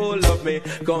 baby, you love me.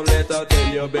 Come let her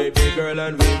tell you, baby girl,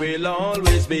 and we will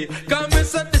always be. Come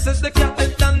listen, this is the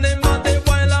captain and the man, the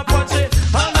wild Apache.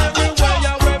 And everywhere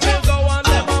you where we go and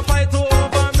them a fight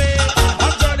over me. A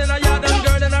girl in a yard and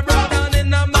girl in a broad and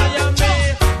in a Miami.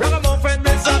 Ragamuffin,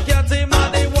 Miss Cathy,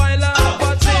 man, the wild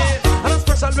Apache. And a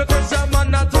special request, your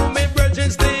man, not to me, Virgin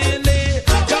Steely.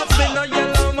 Just me no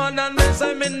yellow man and me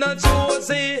say me no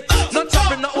Josie. No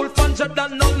chopping, no old fan job,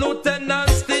 and no Lieutenant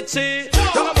Stitchy.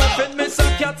 Ragamuffin, Miss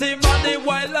Cathy, man, the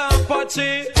wild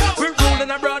Apache. We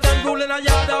ruling abroad and ruling a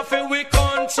yard of we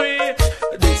country.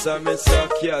 This a Mr.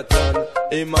 Catan,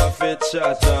 him a fit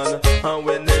chatan. And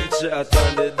when them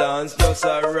chatan, the dance just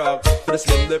a rock. For the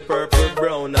slim, the purple,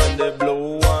 brown, and the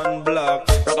blue and black.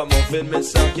 Ragamuffin,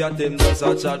 Mr. Cat, him just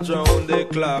a chat round the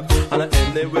clock. And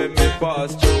anyway me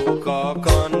pass through cock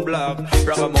and black.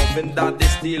 Ragamuffin, daddy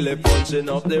still punching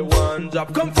up the one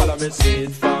drop. Come follow me,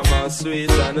 sweet for my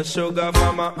sweet and the sugar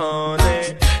for my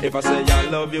honey. If I say I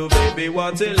love you, baby,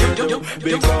 what will you do?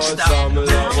 Because some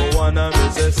love one and me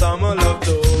say some love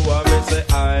two. I me say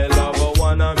I love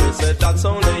one and me say that's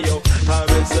only you. I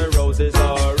me say roses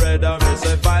are red and me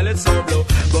say violets are blue.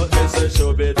 But me say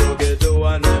shooby dooby doo,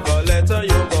 I never let her you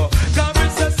go. Cause me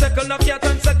say second a cat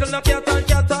and cat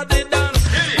a the dance.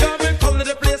 Cause me come to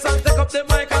the place and take up the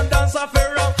mic and dance off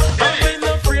a rock. I'm been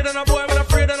afraid and a boy with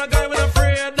afraid and a guy with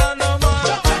afraid and a man.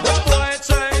 The boy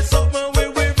try something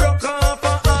we broke off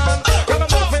a hand.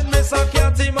 Ragamuffin, Miss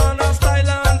Cathy, man, a style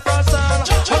and fashion.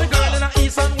 And the girl in the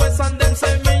east and west and them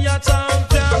say me a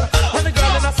champion. And the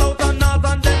girl in the south and north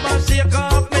and them a shake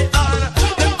off me hand.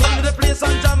 Them come to the place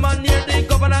and jam and near the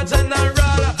governor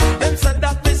general. Them said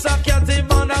that Miss Cathy,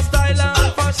 man, a style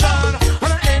and fashion.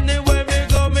 And anywhere we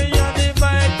go, me and the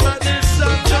mic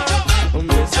magician.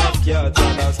 Miss Cathy,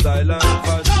 a style and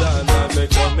fashion. And me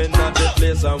come in at the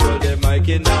place and hold the mic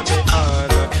in on me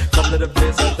hand. Come to the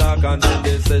place and talk and then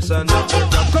the session of the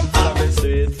rap. Come follow me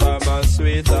sweet for my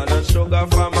sweet and a sugar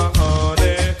for my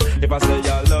honey. If I say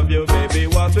I love you, baby,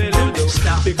 what will you do?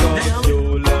 Because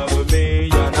you love me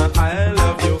and I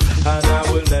love you. And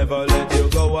I will never let you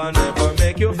go and never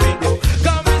make you feel low.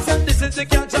 Come listen, this is the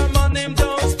catch a man, him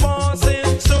just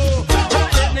passing through.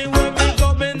 Anywhere we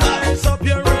go, me nice up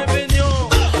your revenue.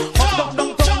 Up,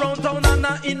 down, round town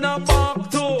and in a back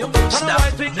too. And I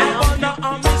white wig up on the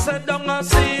arm, me say down a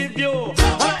sea view.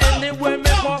 Anywhere me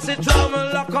pass it drum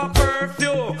like a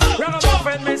perfume.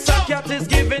 Ragamuffin, Miss Cat is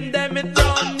giving them it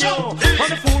brand new.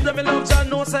 And the food that me love, John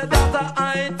know say that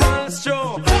I tell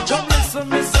show. Come listen,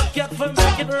 Miss Cat for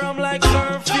make it rum like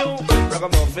curfew.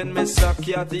 Ragamuffin, Miss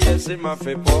Cat, yes, him a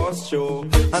fi pass through.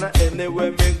 And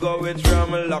anywhere me go it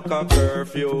rum like a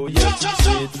curfew. Yes,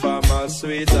 sweet for my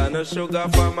sweet and a sugar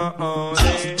for my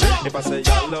honey. If I say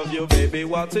I love you, baby,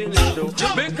 what will you do?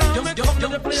 Because me come to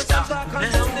the place and talk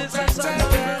and down this and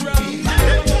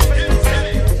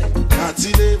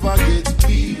Natty never get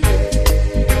beat.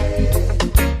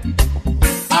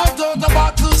 Although the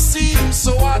battle seems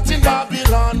so hot in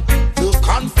Babylon, the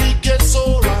conflict gets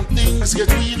sore and things get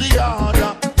really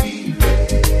harder.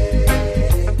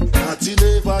 Natty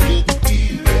never get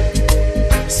beat.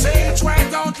 Say it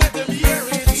right out, let them hear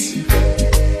it.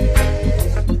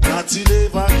 Natty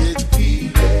never get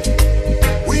beat.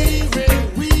 We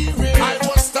reign. I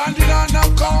was standing on a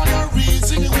corner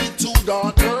reasoning with two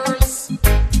daughters,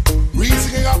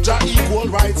 reasoning of their equal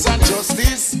rights and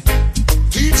justice.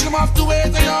 Teach them of the way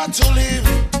they ought to live.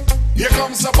 Here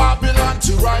comes a Babylon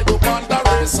to ride up on the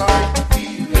race side.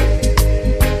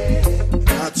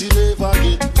 Natty never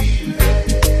get weary.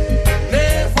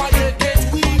 Never yet get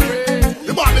weary.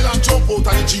 The Babylon jump out of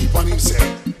the jeep and him say,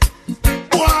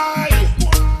 why?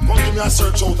 Come give me a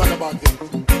search out of the bag then.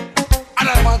 And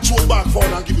I man throw back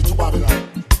forward and give it to Babylon.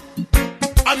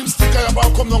 And him stick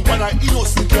about come down when I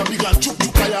innocent and big and chook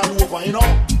all over, you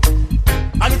know.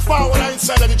 And it forward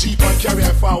inside of the jeep and carry I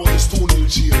forward the Stone Hill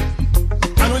jail.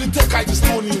 And when he take out the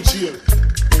Stone Hill jail,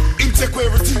 he take away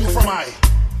everything from I.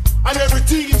 And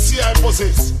everything he see I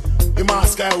possess, the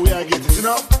mask guy where I get it, you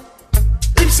know.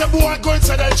 He say, boy, go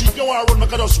inside that jeep, you want to run my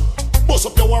cadosu. Bust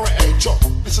up your warrior head, chop.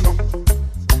 Listen up.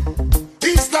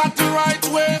 It's not the right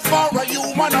way for a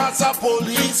human as a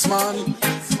policeman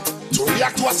to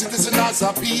react to a citizen as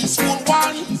a peaceful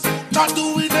one. Not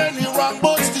doing any wrong,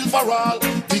 but still for all.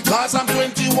 Because I'm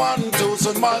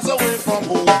 21,000 miles away from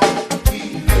home.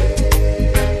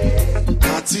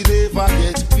 Natty never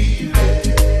get weary.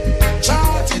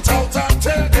 Chant it out and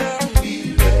tell them.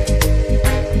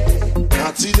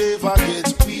 Natty never get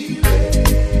weary.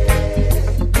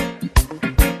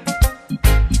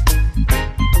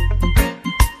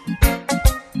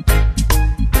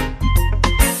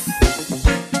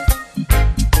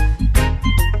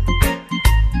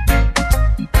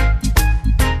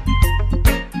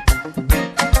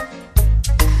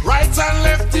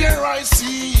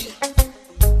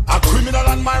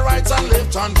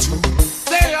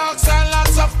 They ask a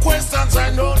lots of questions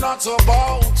I know not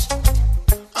about,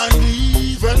 and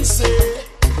even say,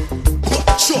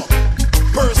 Chuck,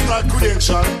 personal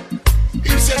credential.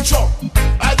 He said, Chuck,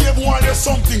 I gave one you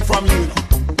something from you.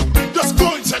 Just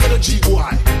go and check the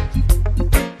G-boy.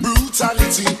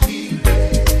 Brutality,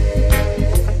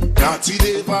 not he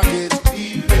never get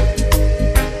even.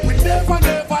 We never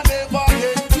get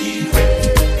even.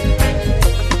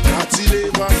 Not he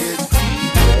never get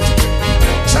even.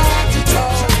 Chant it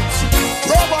out.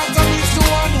 Robert is the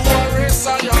one who arrests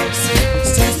your sin.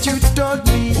 Since you told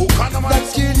me that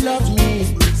you love me,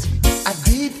 I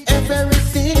did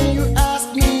everything you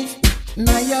asked me.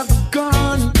 Now you're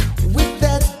gone with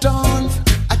that dawn.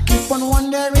 I keep on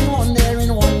wondering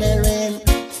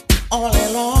all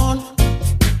alone.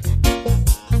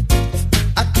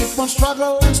 I keep on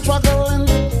struggling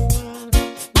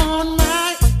on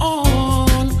my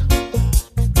own.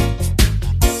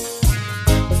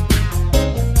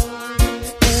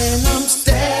 And I'm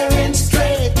staring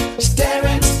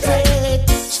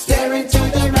to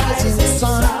the rising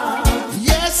sun.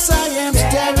 Yes, I am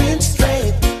staring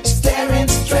straight,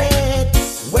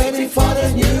 waiting for the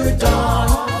new dawn.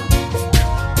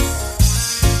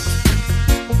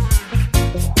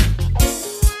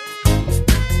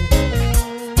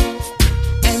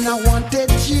 And I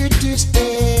wanted you to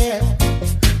stay,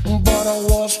 but I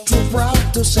was too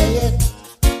proud to say it.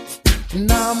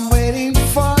 Now I'm waiting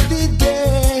for the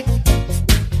day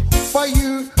for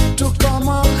you to come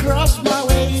across my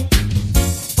way.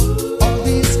 All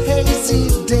these hazy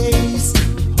days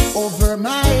over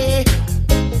my head,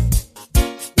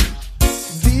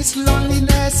 this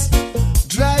loneliness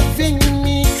driving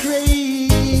me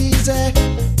crazy,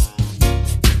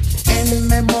 and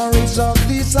memories of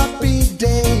these happy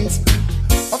days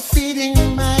are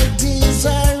feeding my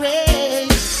desire.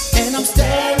 And I'm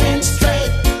staring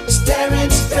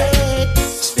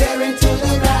to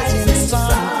the rising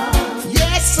sun.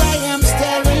 Yes, I am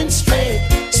staring straight,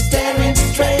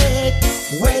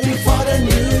 waiting for the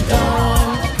new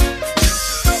dawn.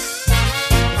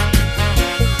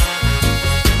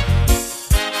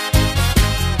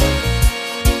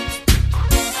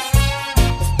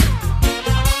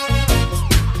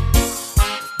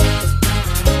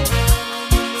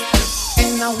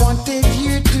 And I wanted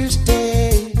you to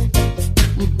stay,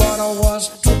 but I was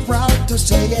too proud to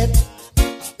say it.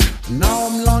 Now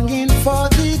I'm longing for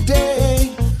the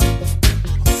day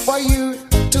for you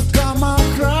to come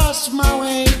across my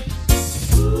way.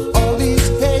 All these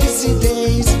hazy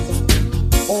days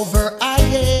over I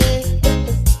hate,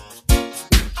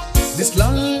 this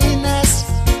loneliness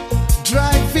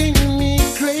driving me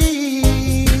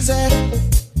crazy,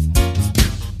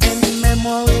 and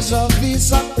memories of these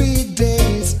happy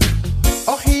days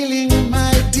are healing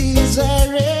my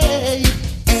desire.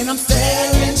 And I'm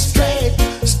staring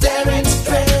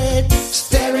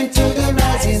to the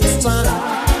rising sun.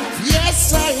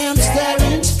 Yes, I am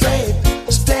staring straight,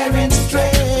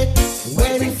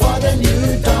 waiting for the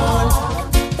new dawn.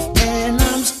 And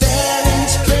I'm staring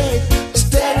straight,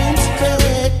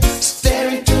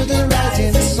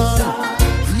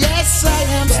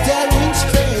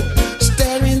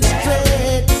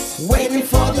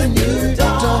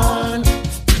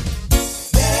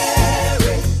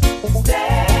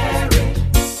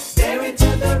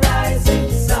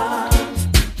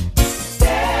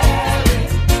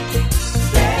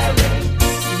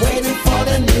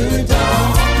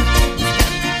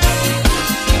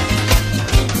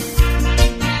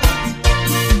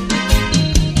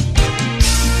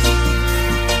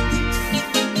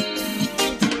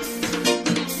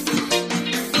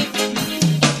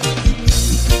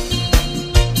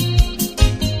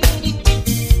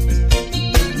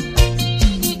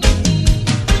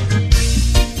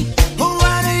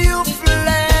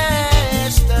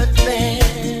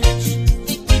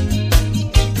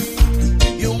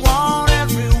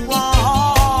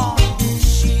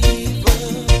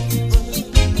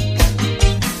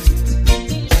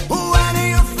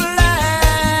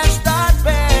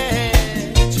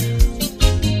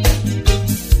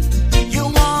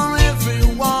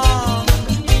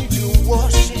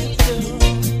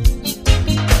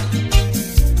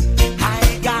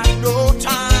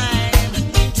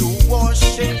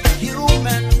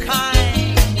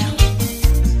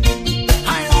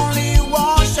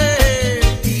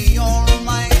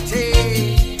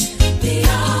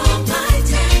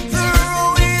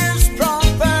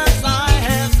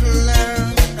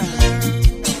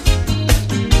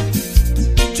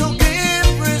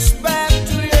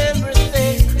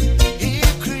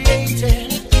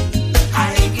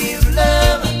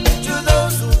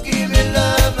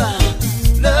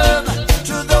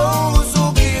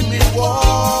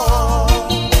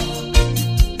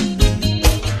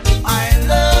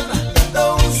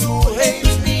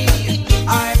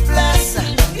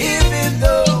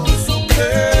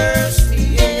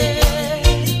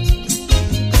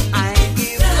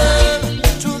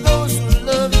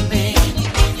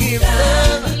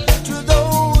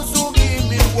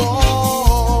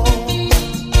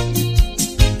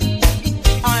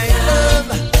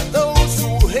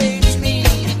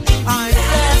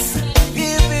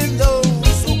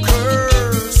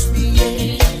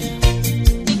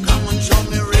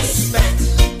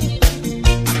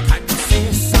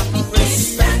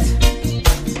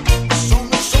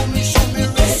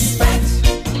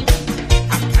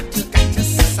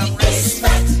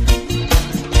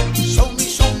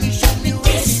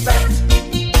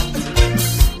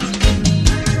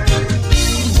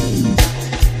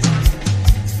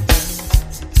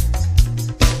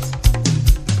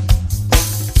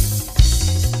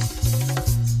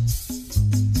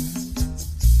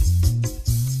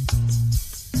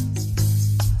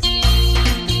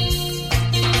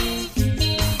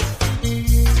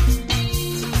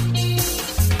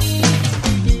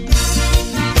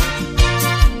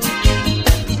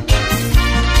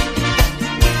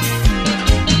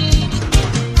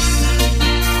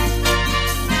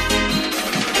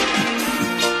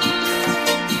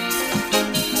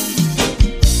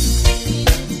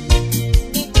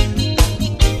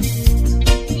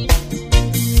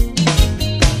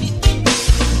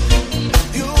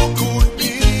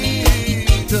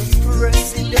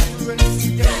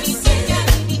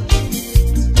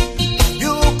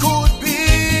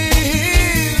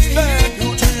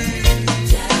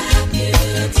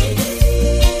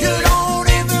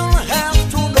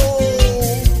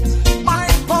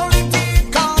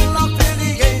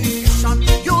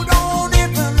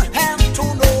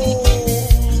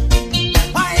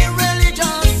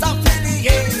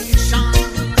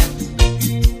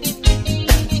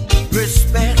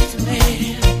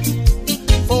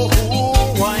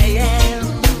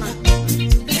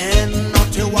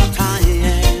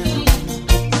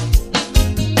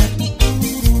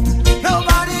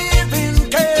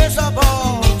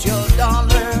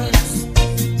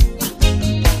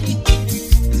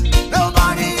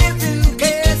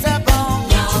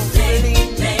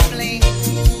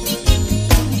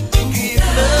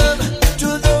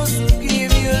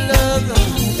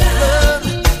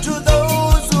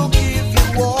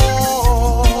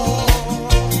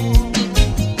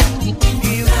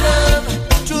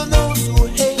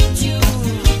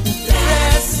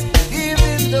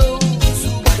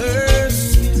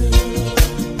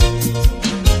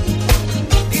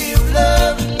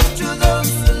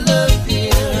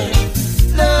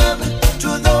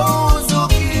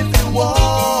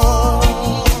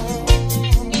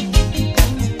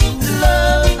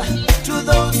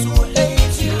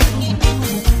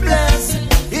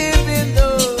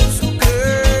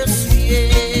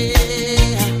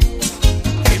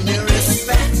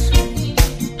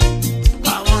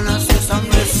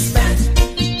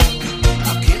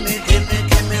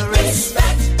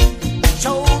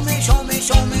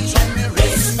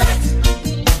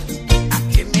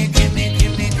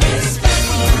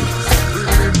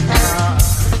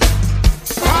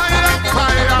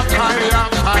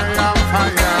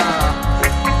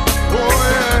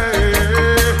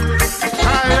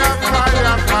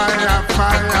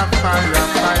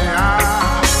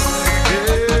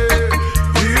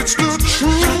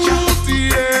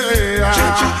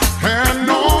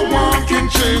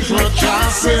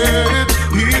 said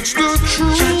it's the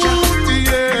truth,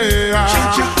 yeah.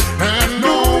 And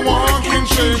no one can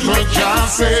change what Jah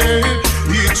said.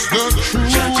 It's the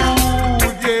truth,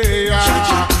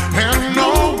 yeah. And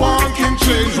no one can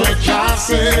change what Jah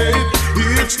said.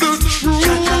 It's the truth,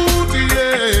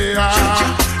 yeah.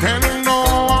 And no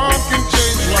one can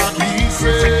change what He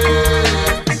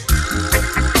said.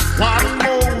 What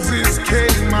Moses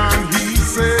came and he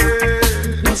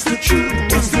said, what's the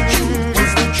truth? What's the truth?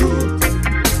 What's the truth?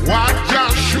 What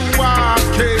Joshua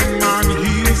came and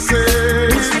he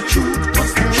said, what's the truth?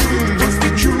 What's the truth? What's the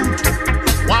truth?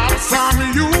 What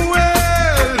Samuel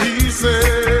he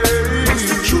said, what's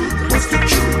the truth? What's the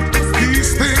truth?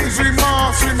 These things we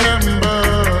must remember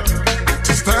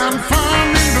to stand firm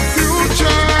in the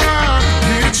future.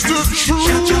 It's the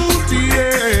truth,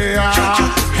 yeah.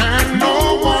 And no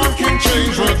one can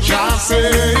change what Jah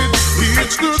said.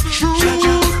 It's the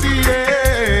truth,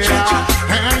 yeah.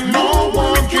 And no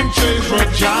one can change what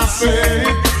Jah said.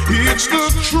 It's the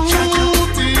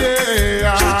truth,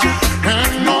 yeah.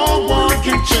 And no one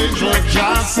can change what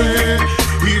Jah said.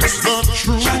 It's the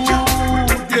truth,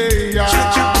 yeah.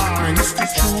 It's the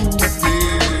truth,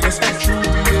 yeah. It's the truth,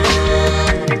 yeah.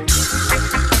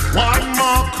 What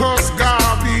Marcus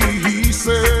Garvey he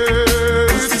said,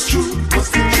 what's the truth? What's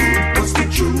the truth? What's the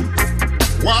truth?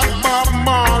 What Bob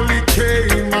Marley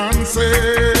came and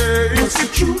said, what's the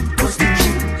truth? What's the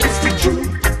truth? What's the truth?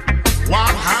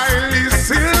 What Haile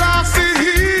Selassie he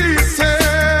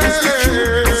said, what's the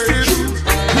truth? What's the truth?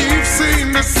 We've seen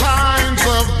the signs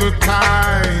of the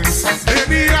times.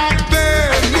 Many out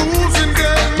there losing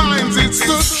their minds. It's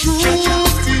the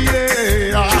truth,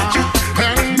 yeah.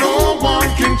 And no one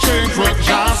can change what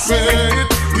Jah said.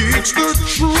 It's the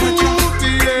truth,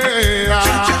 yeah.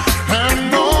 And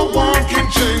no one can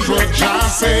change what Jah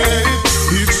said.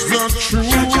 It's the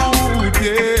truth,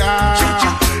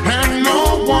 yeah. And no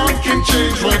one can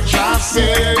change what Jah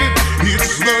said.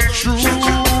 It's the truth,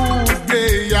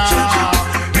 yeah.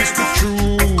 It's the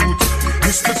truth.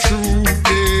 It's the truth,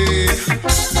 yeah.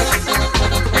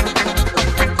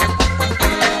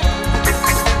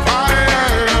 Fire,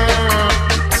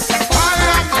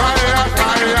 fire, fire,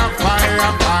 fire, fire,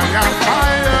 fire,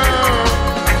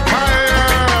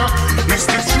 fire. It's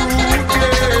the truth,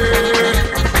 yeah.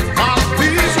 All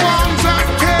these ones that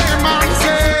came and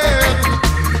said,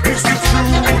 it's the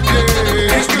truth,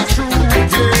 yeah. It's the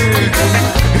truth, yeah.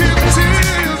 It is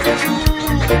the truth.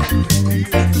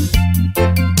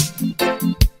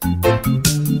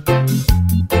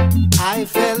 I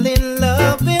fell in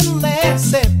love in last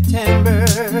September,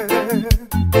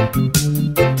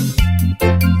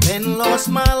 then lost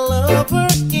my lover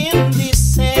in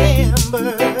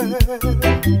December.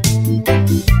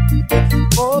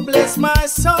 Oh, bless my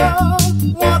soul,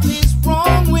 what is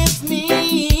wrong with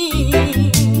me?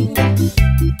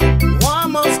 Why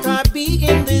must I be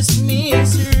in this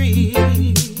misery?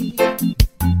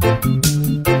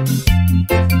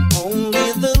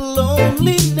 Only the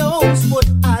lonely knows what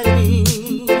I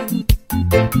mean.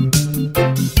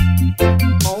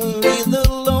 Only the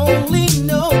lonely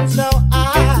knows how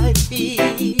I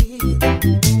feel.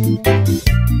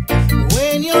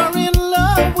 When you're in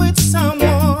love with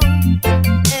someone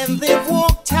and they've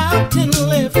walked out and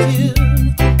left you,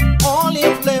 all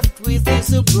you've left with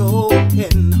is a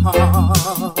broken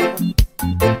heart.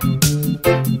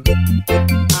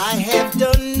 I have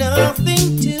done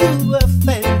nothing to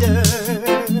offend her,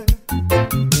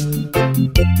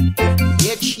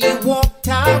 yet she walked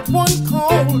out one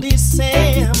cold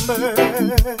December.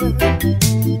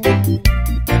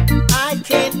 I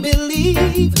can't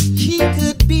believe she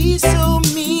could be so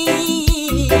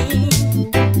mean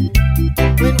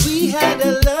when we had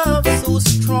a love so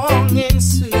strong and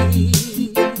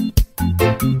sweet.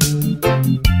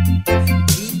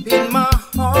 Deep in my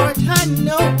heart I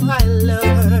know I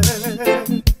love her.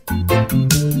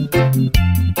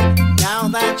 Now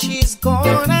that she's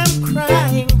gone I'm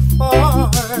crying for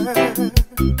her.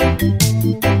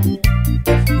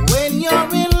 When you're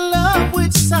in love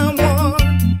with someone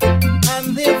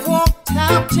and they've walked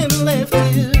out and left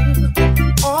you,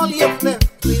 all you've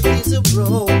left with is a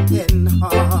broken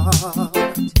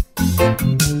heart.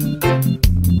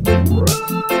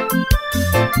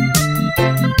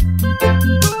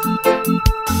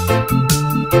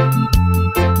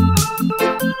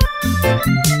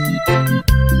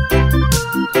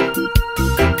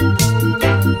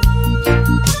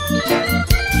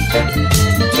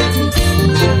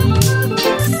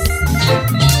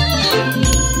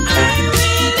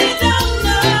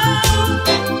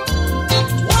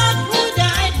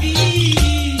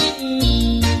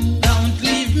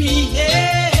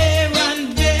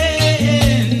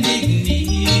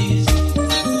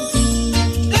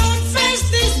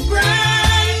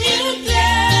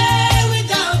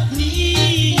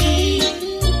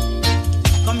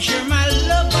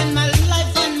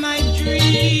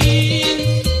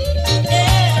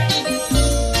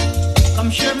 Come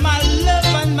share my love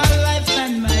and my life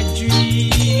and my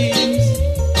dreams.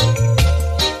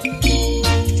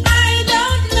 I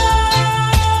don't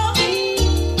know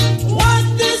what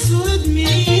this would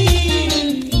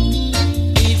mean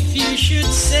if you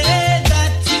should say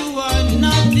that you are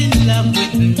not in love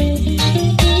with me.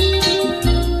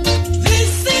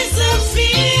 This is a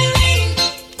feeling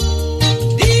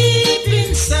deep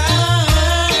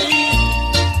inside,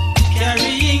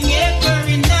 carrying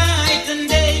every night and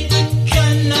day,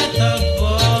 cannot avoid.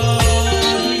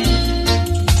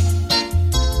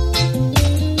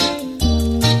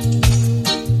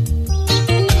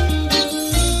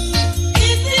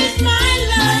 It is my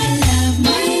life,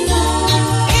 my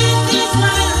love. It is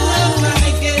my love I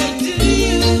give to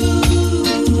you.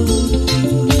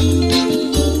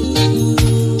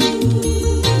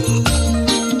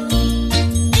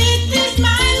 It is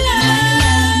my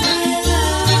love, my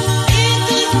love. It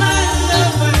is my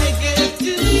love I give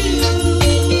to you.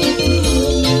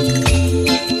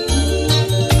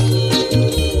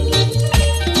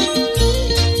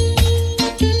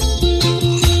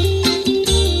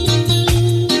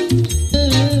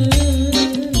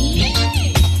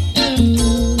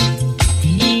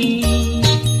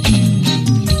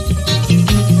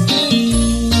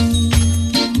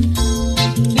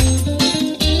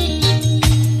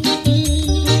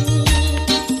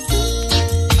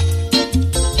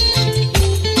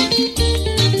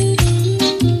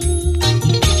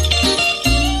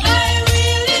 I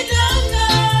really don't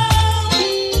know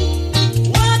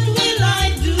what will I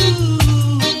do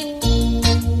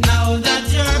now that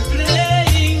you're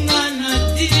playing on a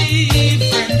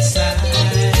different side.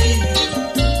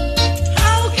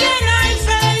 How can I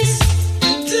face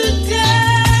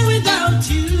today without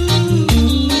you?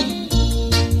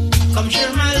 Come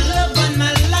share my love and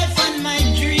my life and my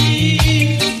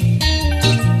dreams.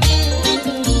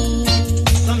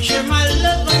 Come share my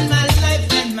love and my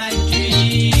life and my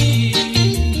dreams.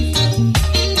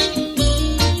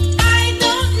 I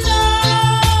don't know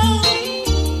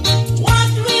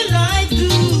what will I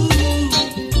do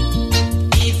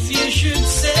if you should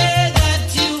say that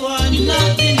you are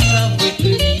not in love with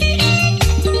me.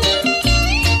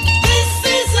 This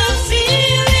is a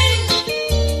feeling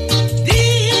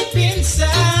deep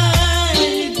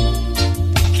inside,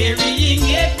 carrying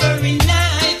every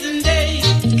night and day,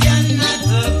 cannot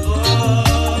avoid.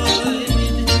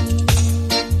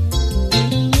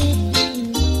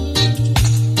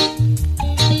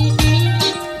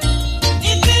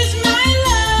 It is my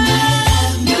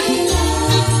love, my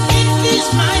love. It is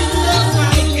my love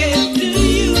I give to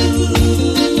you.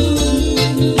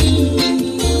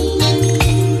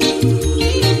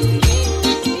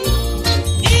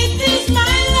 It is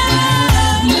my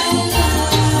love, my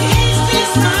love. It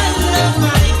is my love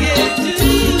I give to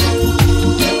you.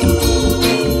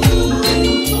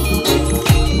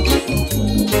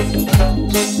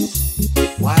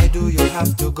 Why do you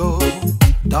have to go?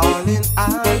 Darling,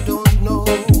 I don't know.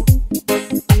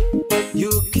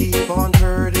 You keep on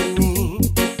hurting me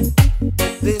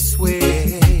this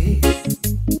way.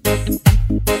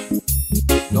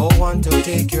 No one to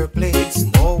take your place,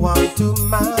 no one to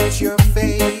match your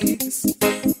face.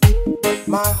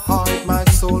 My heart, my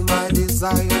soul, my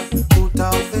desire, put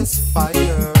out this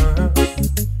fire.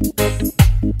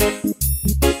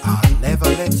 I'll never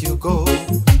let you go.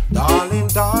 Darling,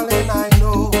 darling, I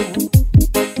know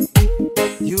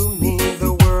you mean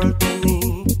the world to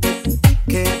me.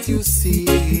 Can't you see?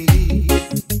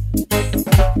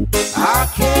 I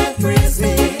can't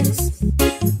resist.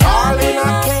 Darling,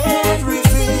 I can't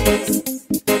resist.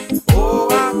 Oh,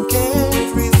 I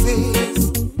can't resist.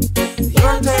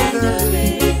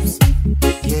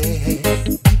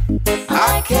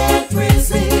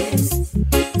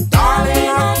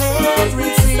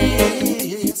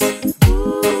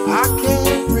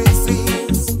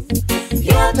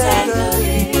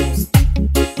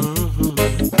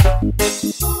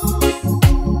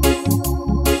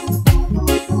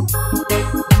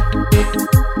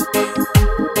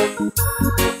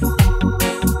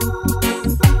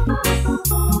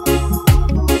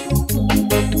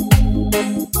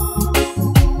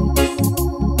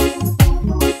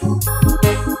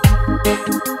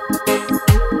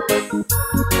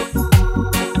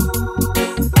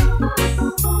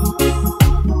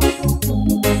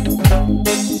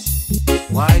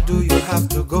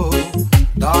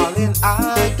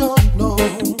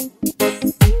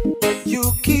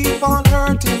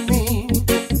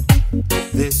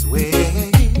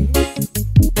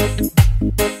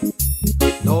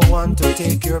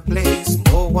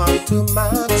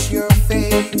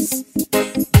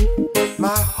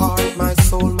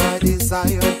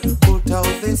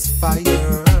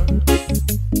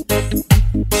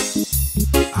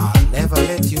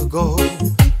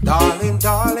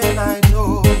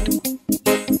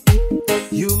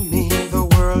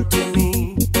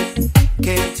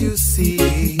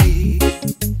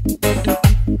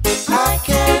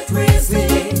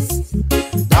 resist.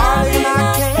 Darling,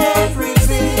 I can't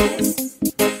resist.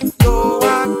 No, I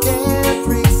can't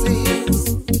resist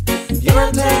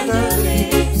your tender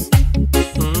lips.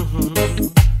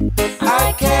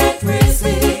 I can't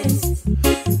resist.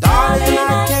 Darling,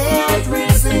 I can't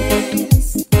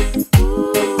resist.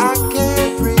 I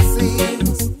can't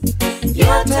resist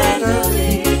your tender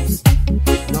lips.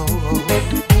 No,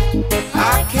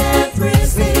 I can't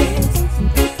resist.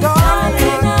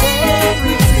 Darling, I can't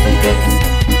resist.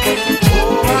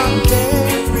 Oh, I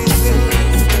can't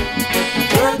resist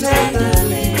your tender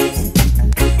lips.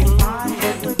 If I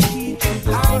had the key to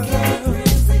the I can't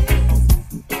resist.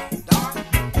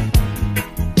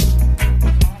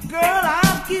 Girl,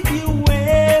 I'll give you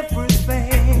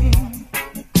everything.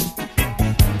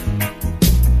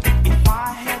 If I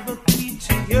had the key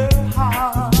to your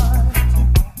heart,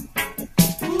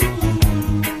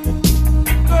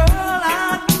 girl,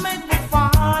 I'd make the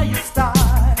fire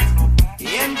start,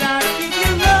 and I'd give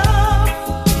you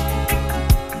love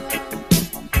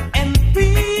and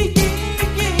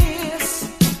peace,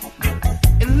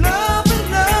 and love and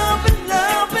love and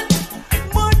love and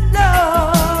more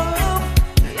love,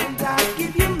 and I'd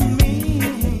give you me.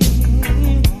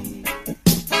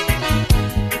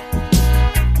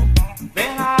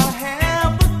 Then I'll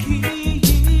have the key.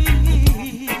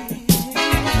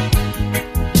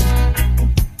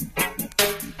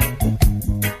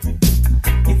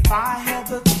 If I had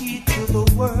the key to the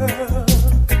world,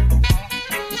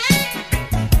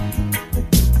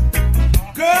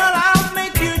 girl, I'll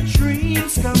make your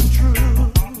dreams come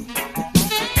true.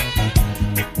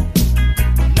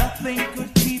 Nothing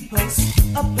could keep us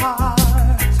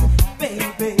apart,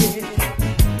 baby.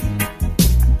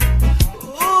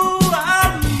 Oh,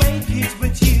 I'll make it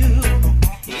with you,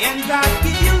 and I'll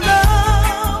give you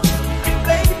love,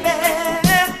 baby,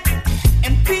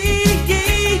 and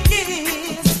peace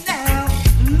now.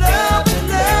 Love and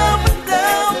love and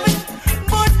love and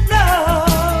more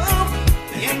love,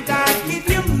 and I'll give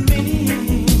you me.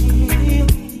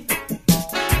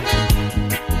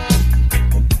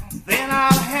 Then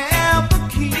I'll have the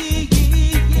key,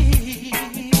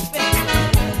 baby.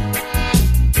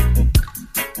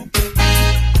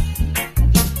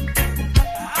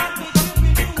 I'll be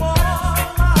giving you all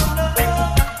my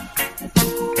love.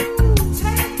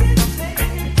 Take it, take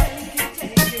it, take it,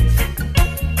 take it.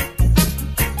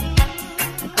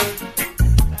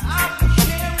 I'll be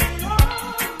sharing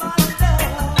all my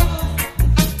love,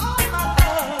 all my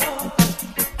love,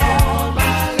 all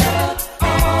my love,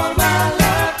 all my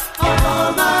love, all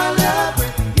my love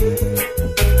with you.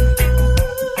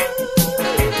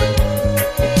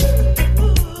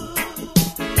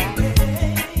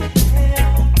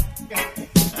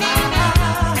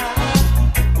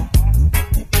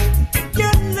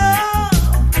 Your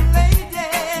love, lady,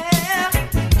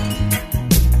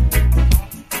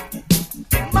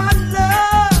 my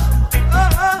love,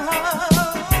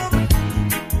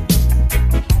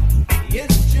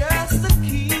 it's just the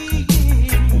key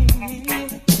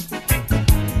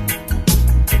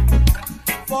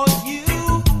for you,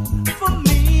 for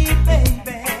me,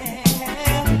 baby.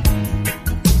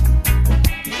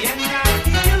 And I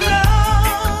give you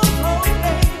love, oh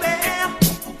baby,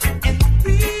 and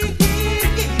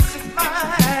peace of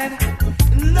mind.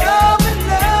 Love and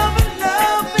love and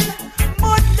love and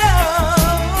more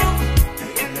love,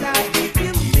 and I give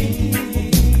you me.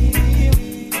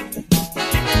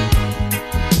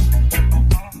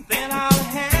 Then I'll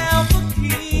have the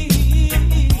key.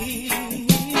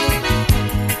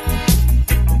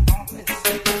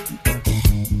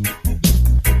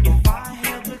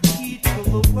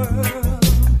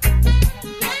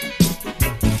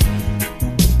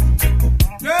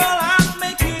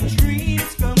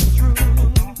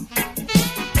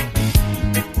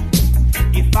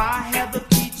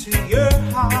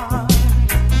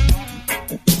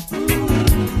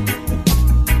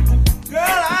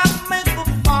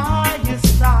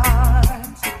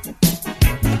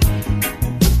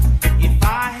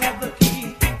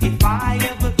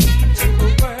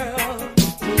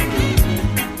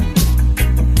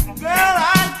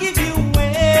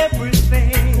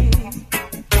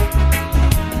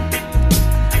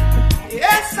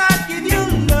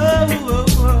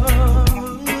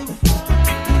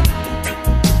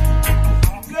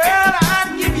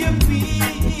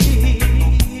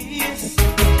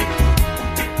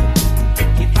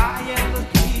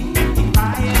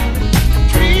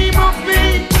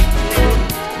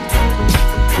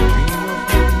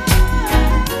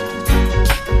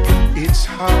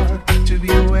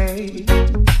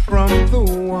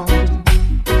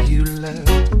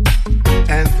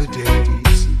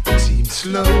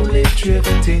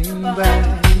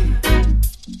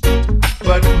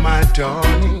 But my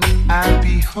darling, I'll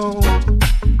be home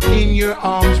in your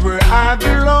arms where I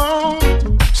belong.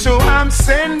 So I'm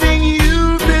sending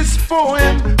you this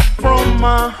poem from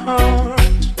my heart.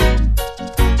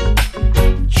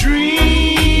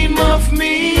 Dream of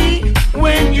me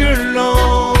when you're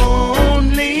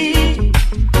lonely.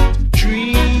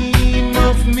 Dream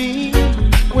of me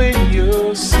when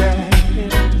you're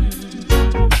sad.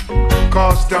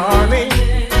 'Cause darling,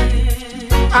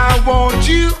 I want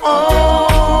you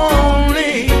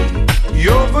only.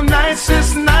 You're the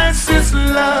nicest, nicest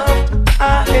love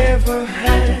I ever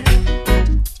had.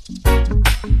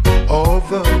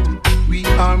 Although we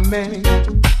are many,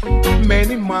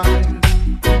 many miles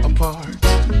apart,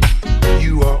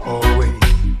 you are always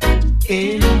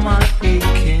in my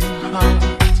aching heart.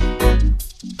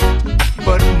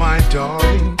 But my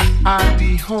darling, I'll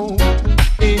be home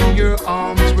in your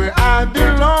arms where I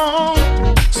belong.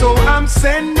 So I'm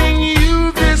sending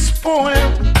you this poem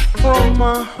from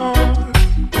my heart.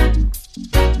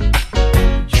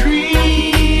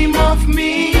 Dream of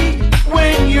me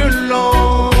when you're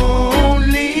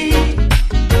lonely.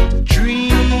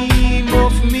 Dream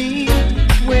of me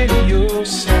when you're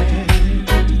sad.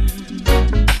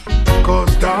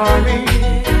 'Cause darling,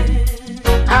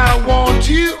 I want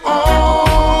you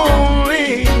only.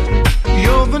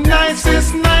 You're the nicest,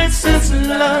 nicest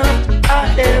love I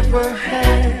ever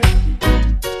had.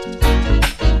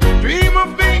 Dream of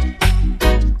me.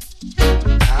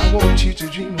 I want you to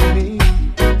dream of me.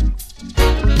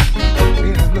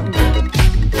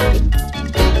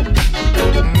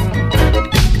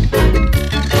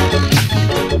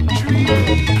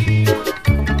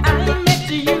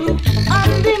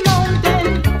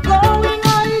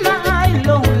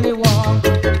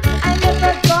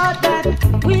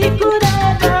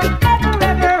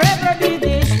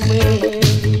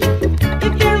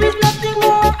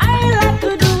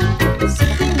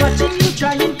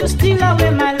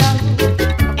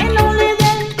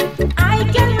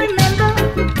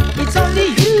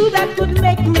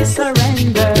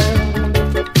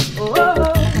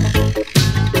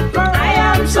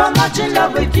 In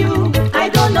love with you, I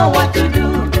don't know what to do.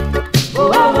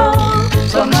 Oh,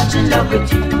 so much in love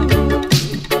with you.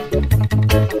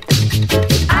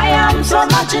 I am so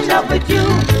much in love with you,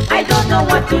 I don't know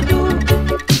what to do.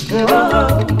 Oh,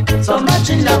 so much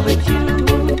in love with you.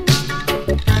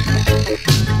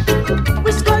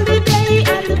 We spend the day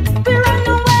and we run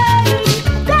away.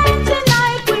 Dancing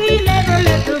like we never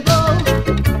let her go.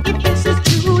 If this is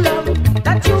true love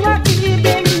that you are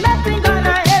giving, nothing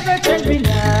gonna ever change me now.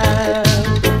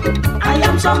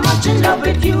 So much in love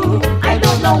with you, I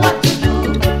don't know what to do.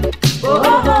 Oh,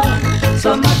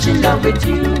 so much in love with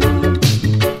you.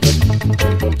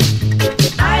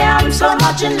 I am so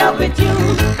much in love with you,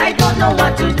 I don't know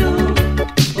what to do.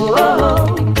 Oh,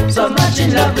 so much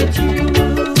in love with you.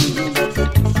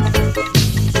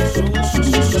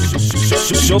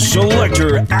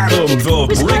 Selector Adam the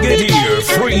Brigadier,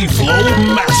 Free Flow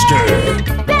Master.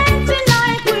 Dancing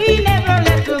like we never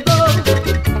let her go.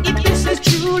 If this is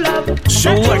true love,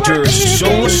 Selector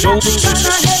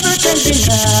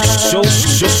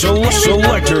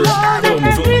Adam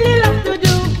the really love to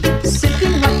do.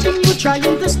 Sitting watching you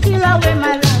trying to steal away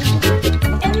my life.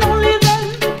 And only then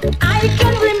I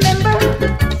can remember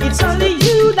it's only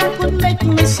you that could make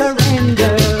me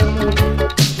surrender.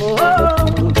 Oh,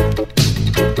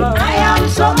 I am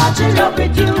so much in love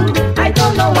with you, I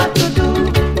don't know what to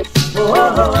do. Oh,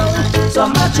 so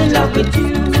much in love with you.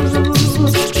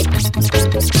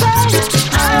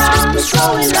 I'm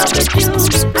so in love with you,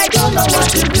 I don't know what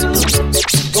to do.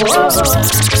 Oh,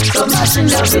 so much in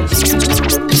love with you.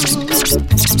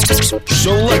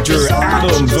 Selector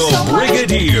Adam the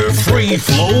Brigadier, Free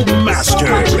Flow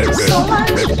Master.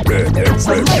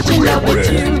 So much in love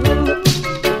with you.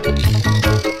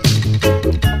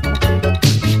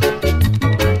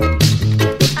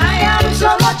 I am so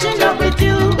much in love with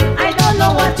you, I don't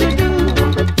know what to do.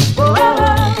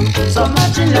 Oh, so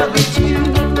much in love with you.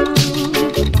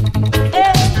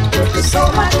 So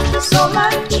much, so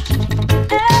much,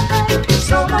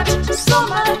 so much, so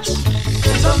much,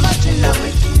 so much in love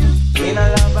with you. In a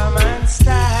lover man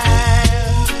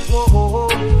style, whoa,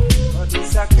 but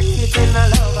it's a cricket in a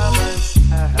lover man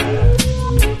style,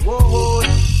 whoa.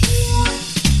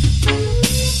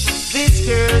 This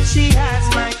girl, she has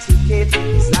my ticket.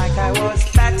 It's like I was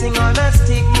batting on a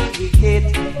sticky wicket.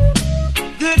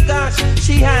 Good gosh,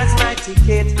 she has my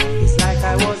ticket. It's like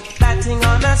I was batting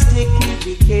on a sticky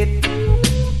wicket.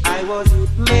 I was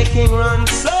making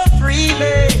runs so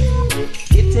freely,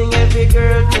 hitting every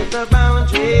girl to the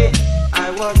boundary. I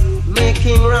was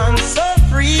making runs so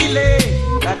freely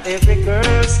that every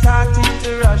girl started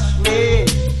to rush me.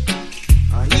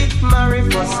 I hit Mary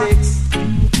for 6.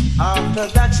 After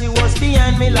that she was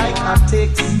behind me like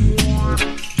optics.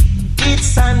 It's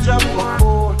Sandra for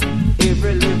 4.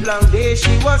 Every live long day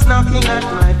she was knocking at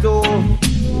my door.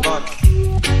 But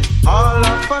all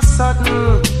of a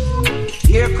sudden,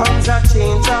 here comes a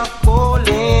change of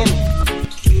bowling.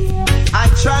 I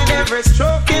tried every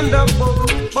stroke in the book,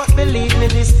 but believe me,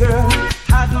 this girl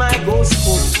had my ghost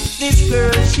hook. This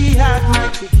girl, she had my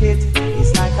ticket.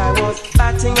 It's like I was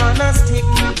batting on a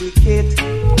sticky wicket.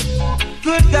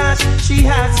 Good gosh, she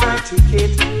has my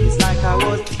ticket. It's like I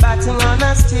was batting on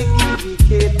a sticky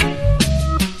wicket.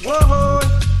 Whoa,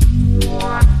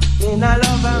 in a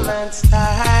lover man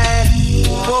style.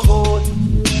 Whoa,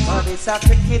 but it's a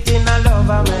cricket in a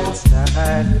lover man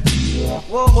style.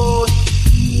 Whoa,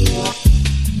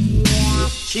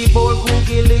 she bowl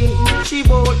googly, she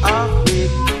bowl off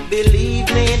break. Believe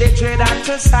me, they dread at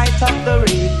the sight of the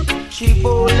rig. She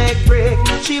bowl leg break,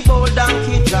 she bowl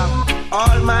donkey drop.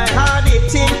 All my hard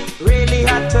hitting really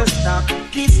had to stop.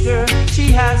 This girl,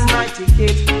 she has my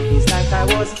ticket. It's like I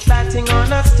was batting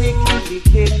on a sticky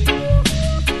wicket.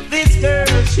 This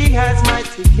girl, she has my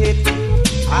ticket.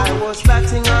 I was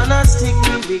batting on a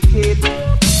sticky wicket.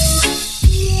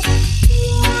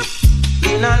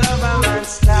 In a lover man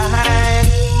style.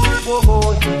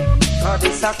 Whoa, God,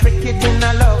 it's a cricket in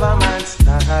a lover man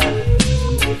style.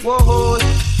 Whoa,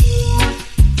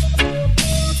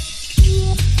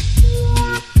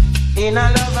 in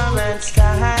a lover man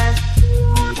style.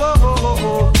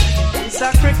 Whoa, it's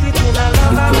a cricket in a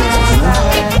lover man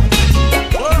style.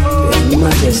 Whoa,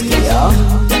 Majesty,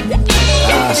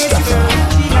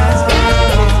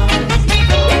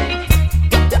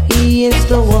 He is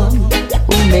the one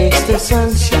who makes the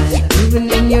sunshine, even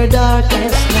in your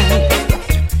darkest night.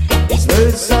 His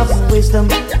words of wisdom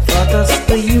taught us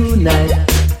to unite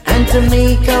and to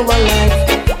make our life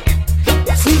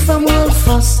free from all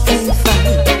fuss and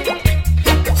fight.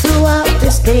 Throughout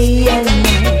this day and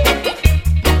night,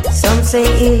 some say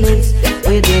he lives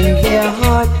within their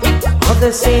heart,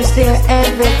 others say they're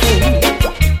everything.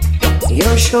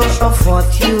 You're sure of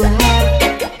what you have,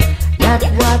 not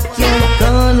what you're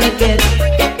gonna get.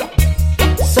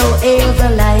 So hail the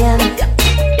lion,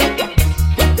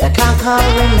 the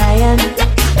conquering lion.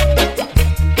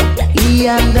 He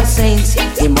and the saints'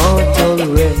 immortal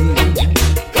reign.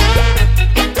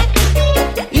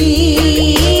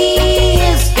 He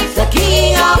is the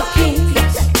King of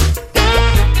Kings.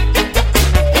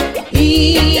 He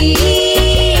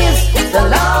is the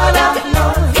Lord of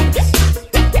Lords.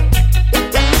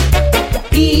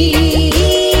 He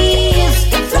is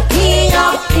the King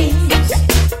of Kings.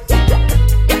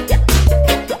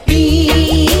 He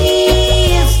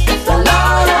is the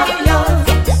Lord of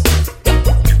Lords.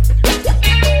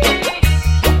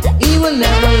 He will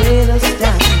never let us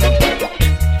down.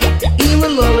 He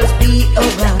will always be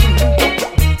around.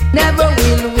 Never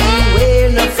will we wear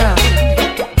no frown,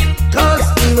 'cause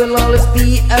he will always be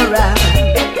around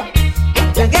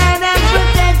to guide and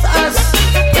protect us.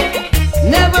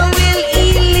 Never will he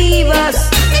leave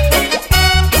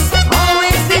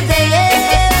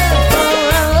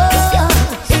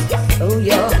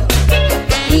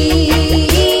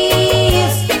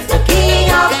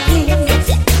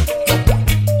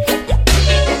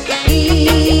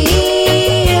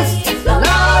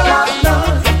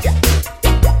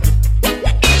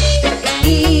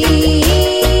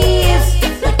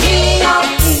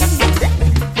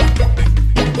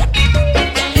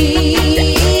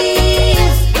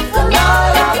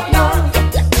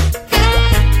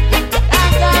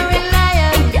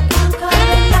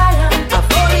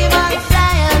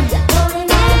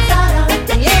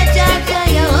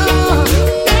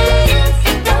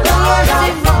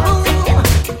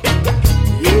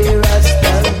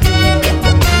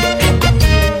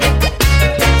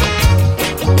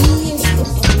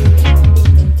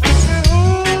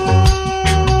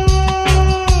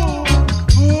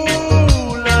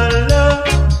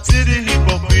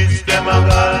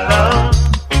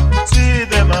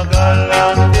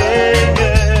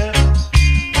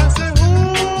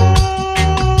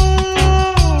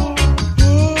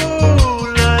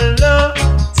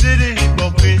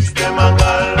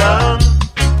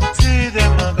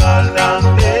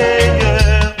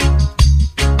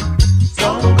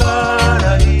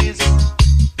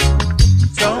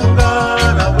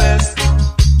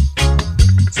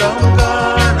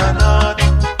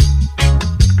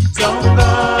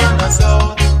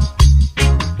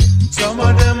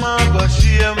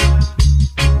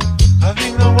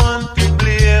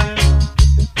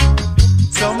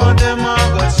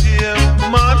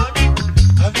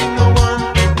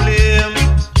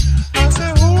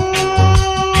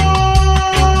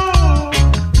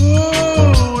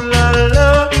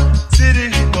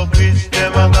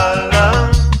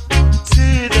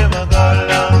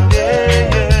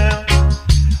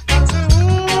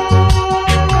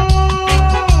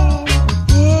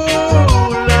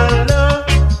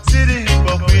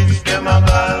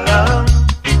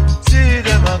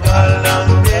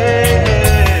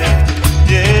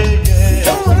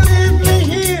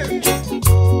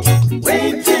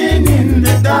in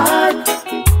the dark.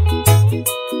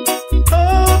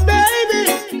 Oh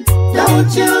baby,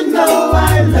 don't you know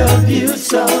I love you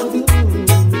so?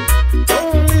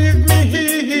 Don't leave me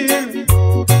here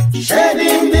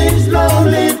shedding these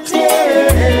lonely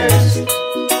tears.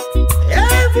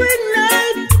 Every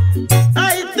night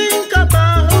I think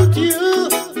about you,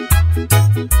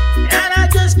 and I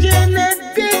just cannot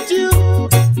get you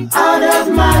out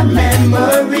of my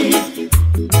memory.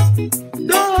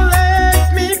 Don't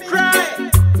let me cry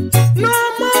no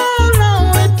more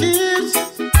lonely tears,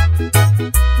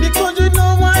 because you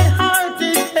know my heart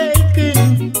is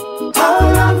aching. How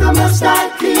long must I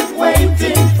keep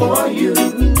waiting for you?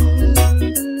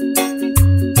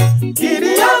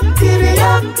 Giddy up, giddy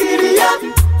up, giddy up,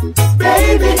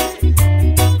 baby.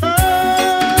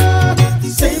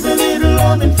 Save a little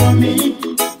loving for me.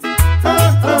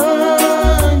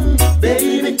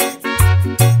 Baby.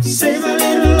 Save a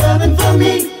little loving for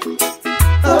me.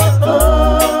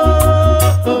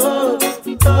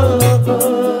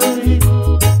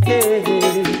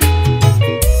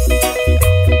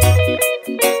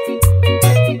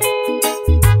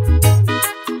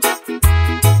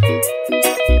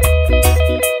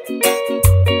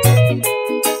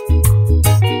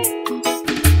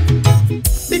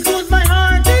 Because my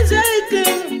heart is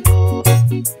aching,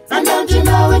 and don't you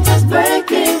know it is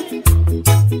breaking?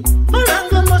 How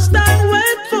long must I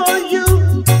wait for you?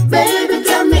 Baby,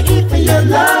 tell me if your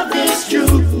love is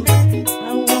true.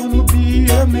 I wanna be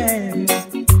your man,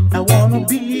 I wanna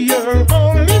be your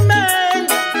only man.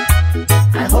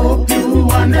 I hope you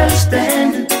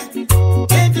understand.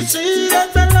 Can't you see that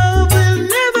the love will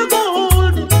never go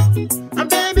old? And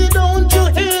baby, don't you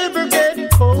ever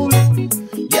get cold.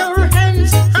 Your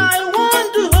hands I want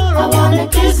to hold. I wanna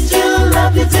kiss you,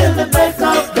 love you till the break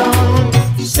of dawn.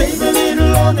 Save a little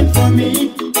loving for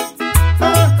me.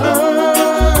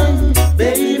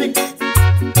 Baby.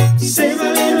 Save a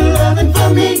little loving for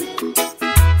me.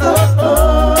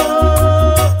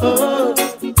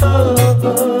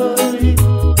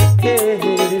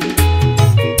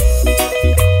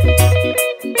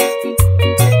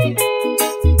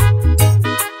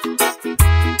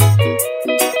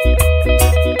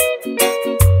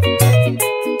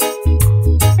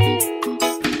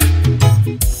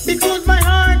 Because my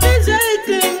heart is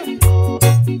aching,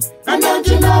 and don't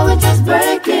you know it is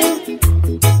breaking?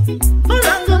 How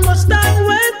long must I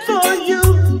wait for you?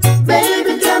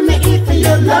 Baby, tell me if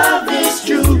your love is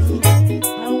true.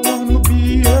 I wanna be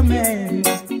your man,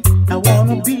 I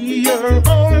wanna be your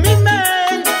only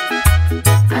man.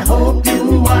 I hope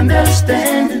you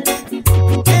understand.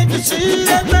 Can't you see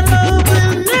that the love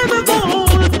will never go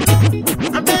old?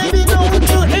 And baby, don't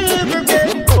you ever get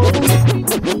cold.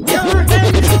 Your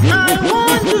hands I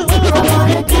want to hold. I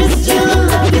wanna kiss you,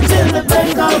 love you till the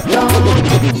break of dawn.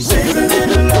 Save a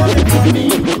little loving for me.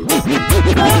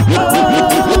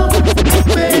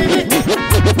 Baby.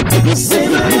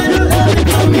 Save a little loving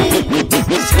for me.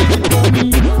 Save it for me.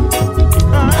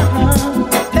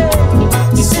 Hey.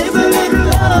 Save a little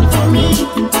love for me.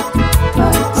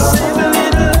 Save a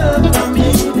little love for me.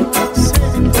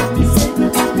 Save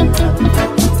it for me.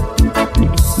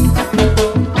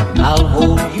 I'll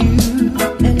hold you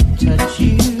and touch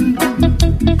you,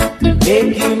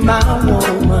 make you my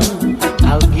woman.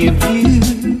 I'll give you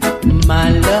my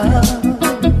love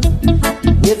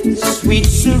with sweet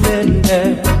surrender.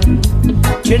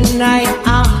 Tonight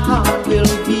our heart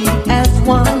will be as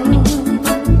one,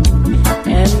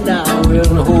 and I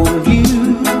will hold you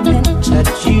and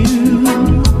touch you,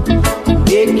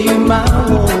 make you my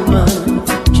woman.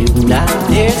 Tonight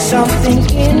there's something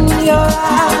in your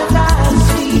eyes I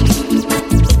see,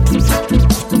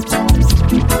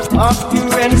 of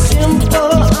pure and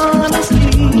simple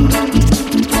honesty.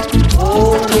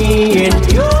 Hold me in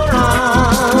your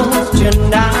arms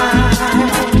tonight.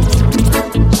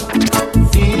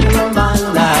 Fill my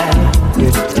life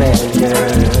with pleasure.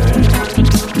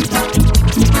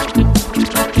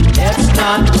 Let's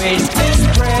not waste this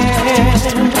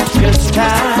precious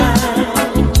time.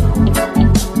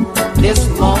 This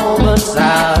moment's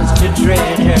ours to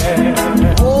treasure.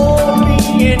 Hold me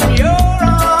in your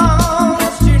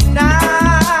arms tonight.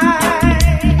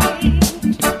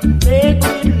 Make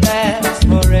it last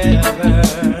forever.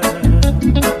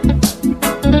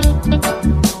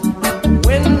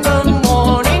 When the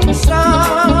morning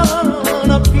sun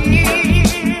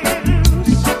appears,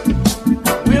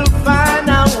 we'll find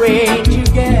our way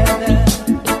together.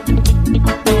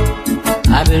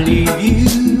 I believe you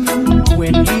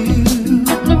when you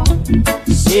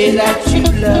say that you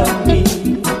love me.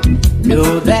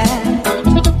 Know that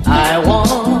I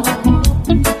won't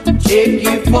take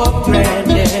you for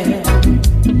granted.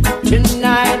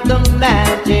 Tonight the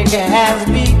magic has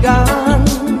begun.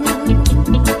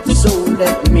 So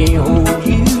let me hold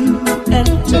you and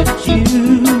touch you,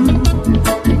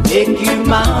 make you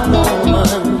my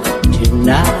woman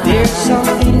tonight. There's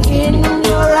something in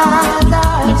your eyes I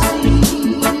see.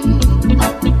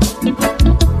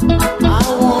 I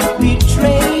won't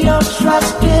betray your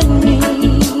trust in me.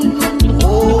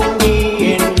 Hold me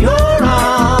in your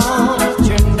arms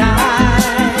tonight.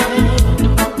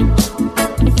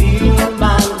 Fill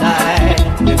my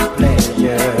life with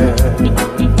pleasure.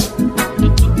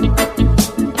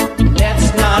 Let's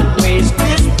not waste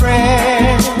this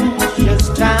precious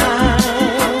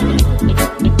time.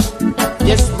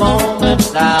 This moment's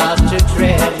ours to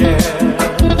treasure.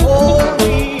 Hold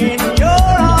me in your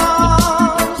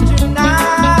arms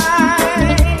tonight.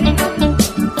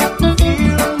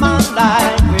 Fill my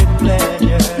life with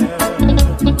pleasure.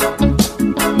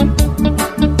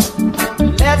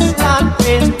 Let's not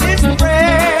waste this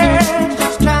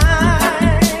precious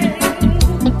time.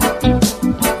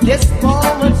 This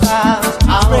moment's ours.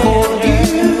 I'll hold you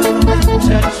and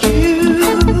touch you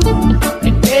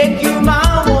and make you my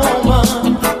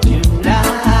woman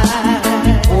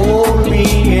tonight. Hold me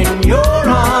in your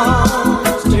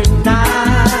arms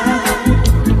tonight.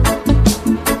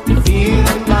 Feel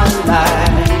my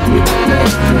life with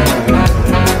pleasure.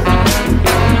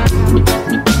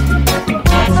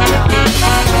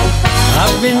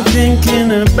 I've been thinking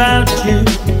about you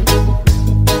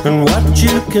and what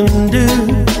you can do,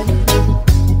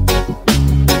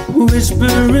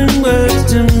 whispering words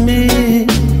to me.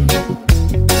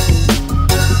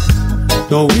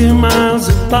 Though we're miles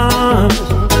apart,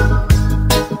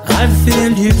 I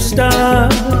feel you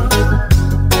start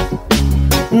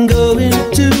going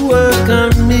to work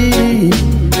on me.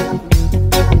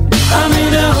 I'm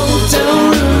in a hotel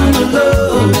room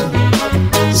alone,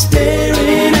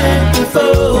 staring at the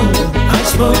phone. I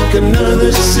smoke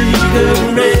another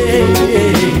cigarette.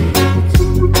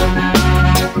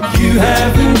 You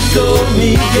haven't called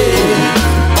me yet.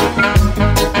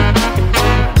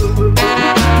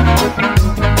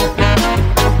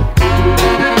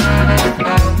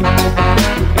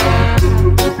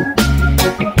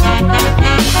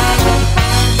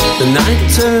 The night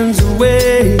turns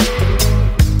away,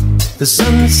 the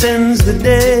sun sends the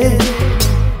day,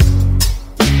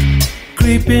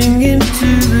 creeping into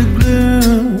the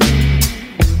gloom.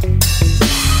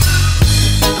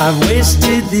 I've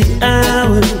wasted the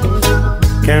hours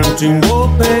counting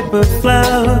wallpaper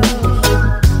flowers,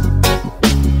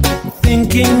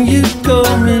 thinking you'd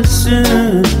call me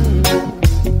soon.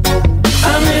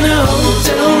 I'm in a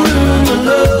hotel room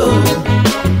alone,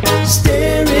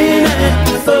 staring at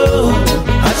the phone.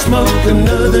 I smoke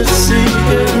another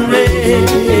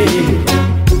cigarette.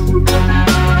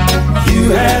 You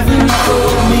haven't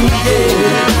called me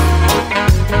yet.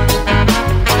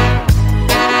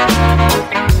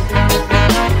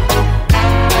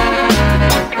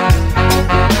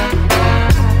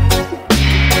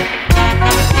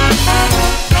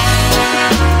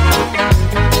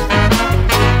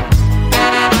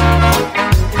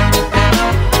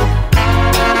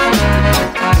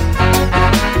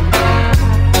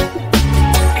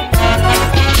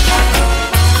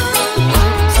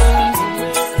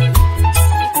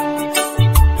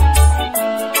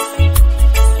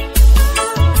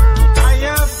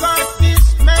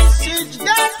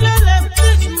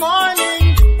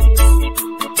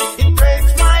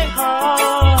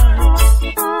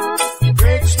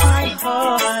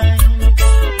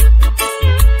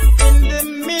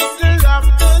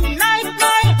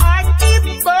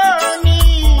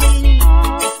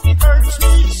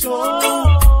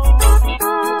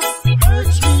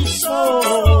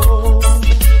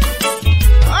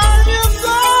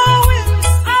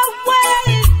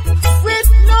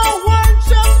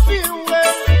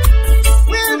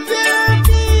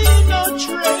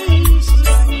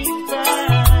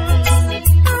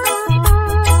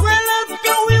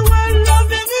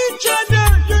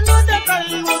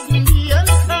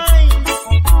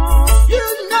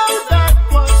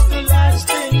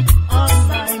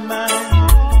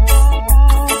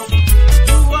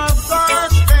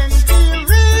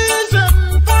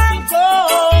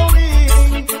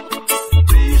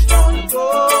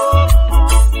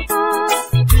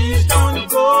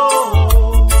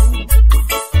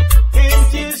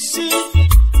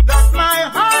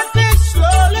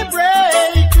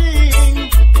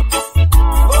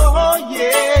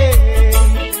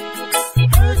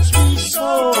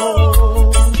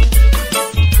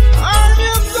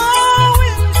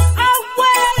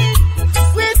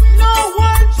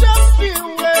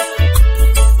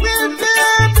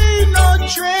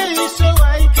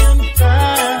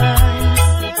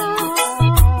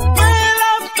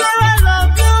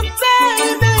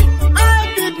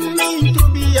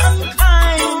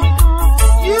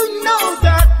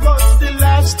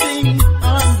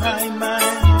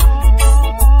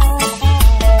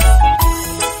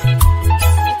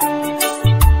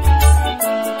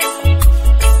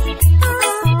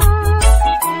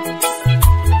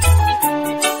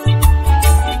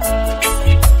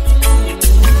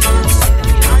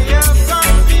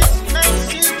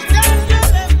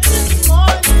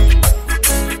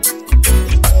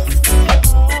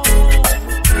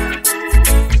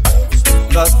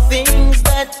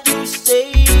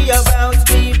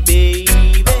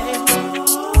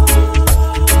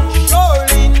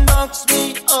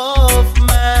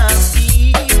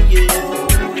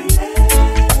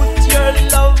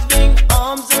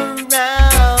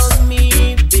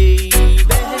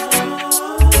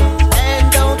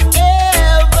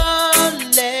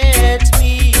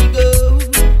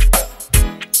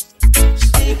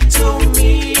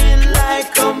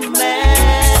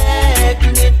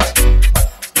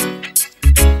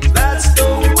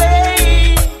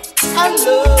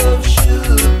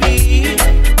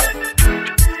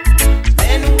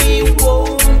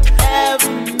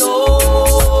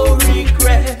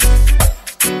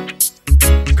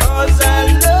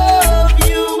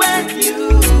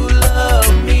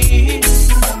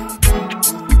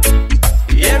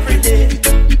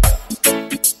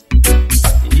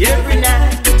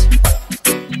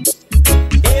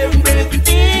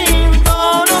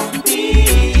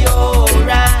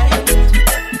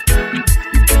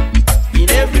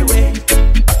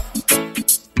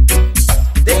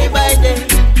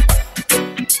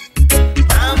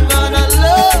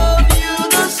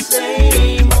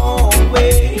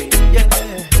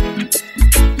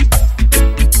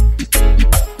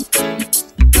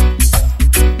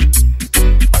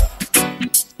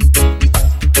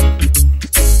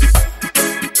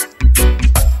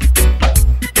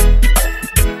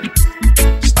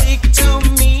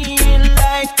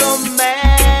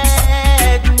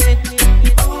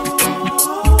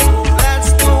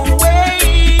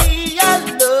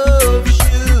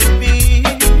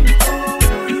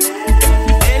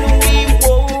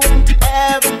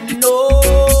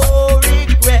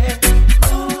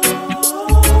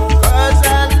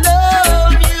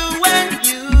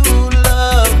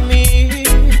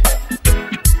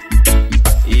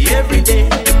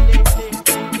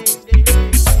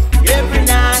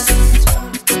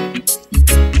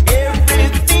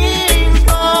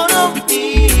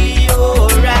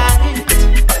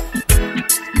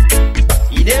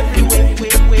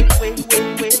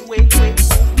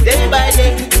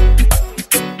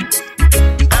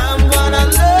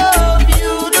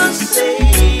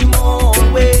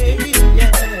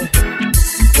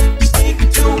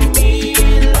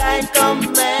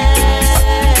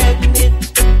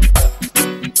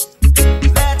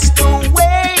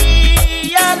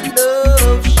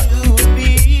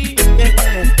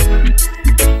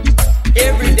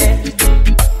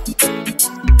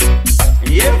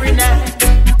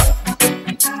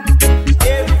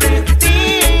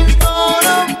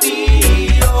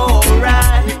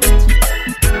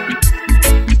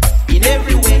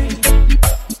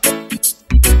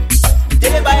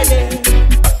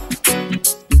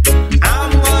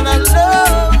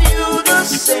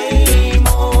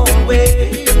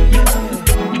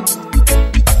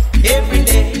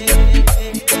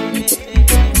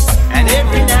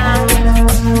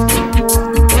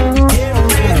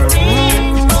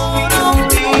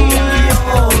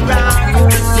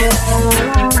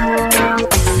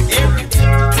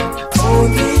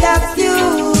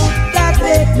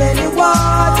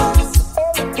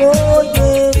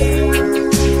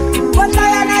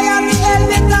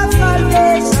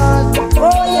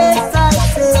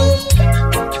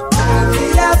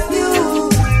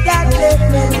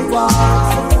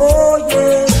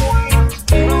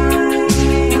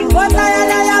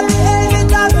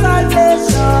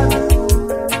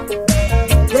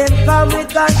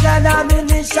 guns and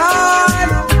ammunition.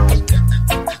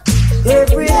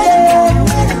 Every day,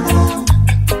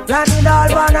 planning all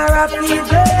manner of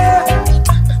people.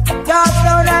 Just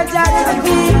down and judging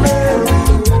people,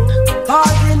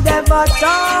 causing them a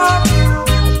shock.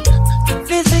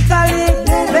 Physically,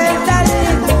 mentally,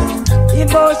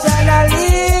 emotionally.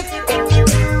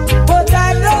 But I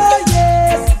know,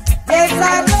 yes,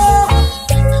 I know.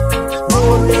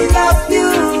 Only a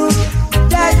few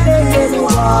that they will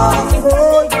walk.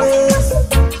 Oh, yes.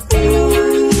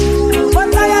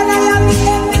 But I am the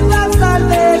end of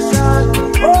salvation.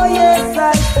 Oh, yes,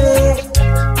 I say.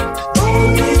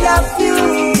 Only a few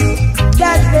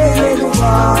that they will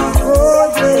walk. Oh,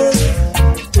 yes.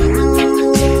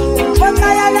 But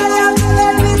I am the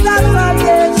end of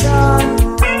salvation.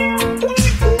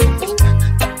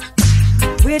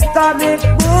 With comic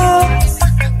books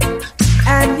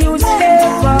and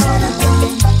newspapers,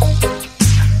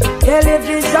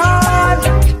 television,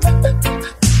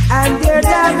 and their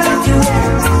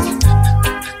damages.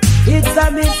 It's a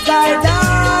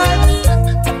misguidance.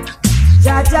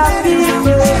 Jaja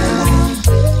people,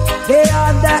 they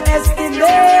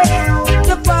underestimate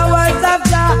the powers of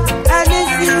Jah and His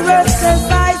seriousness.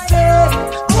 I say,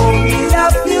 only a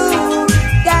few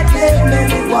that make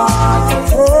many walk.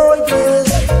 Oh yes.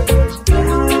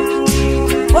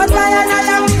 But I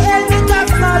am the helmet of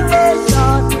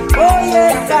salvation. Oh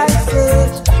yes, I say,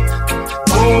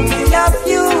 only a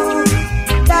few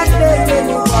that make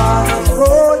many walk. Oh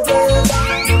yes.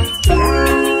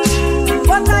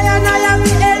 But I am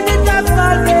the helmet of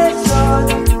salvation.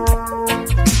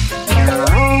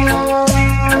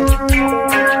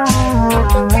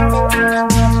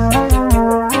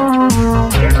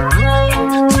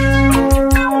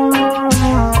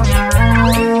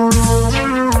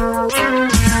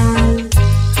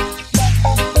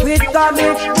 With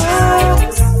comic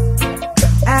books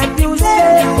and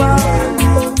newspapers,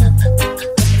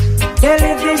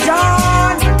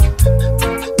 television,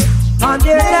 on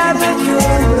their avenue.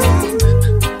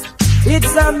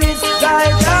 It's a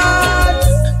misguidance.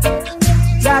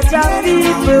 Jaja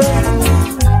people,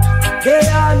 they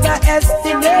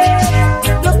underestimate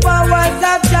the powers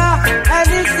of Jah and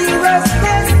His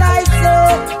seriousness. I say,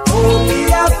 only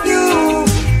a few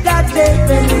that they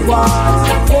really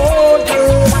want. Oh, yeah.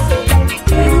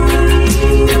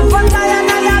 But I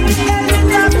am the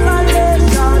end of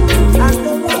salvation. And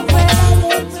the way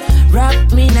rock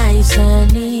me nice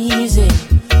and easy,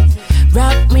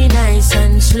 rock me nice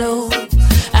and slow.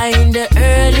 In the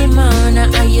early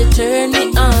morning, and you turn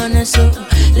me on, so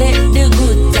let the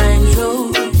good times roll.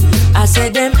 I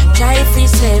said them try to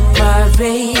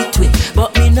separate we,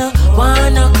 but me no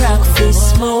wanna crack fi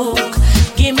smoke.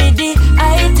 Give me the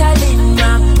ital in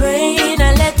my brain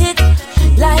and let it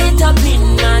light up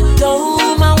in my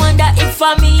dome. I wonder if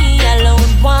for me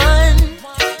alone one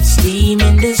steam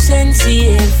in the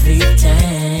sensei every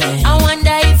time. I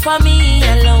wonder if for me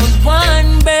alone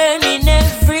one burning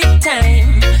every time.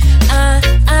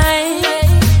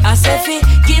 I said,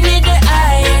 give me the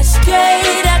highest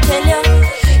grade. I tell you,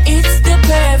 it's the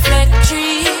perfect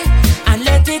tree, and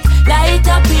let it light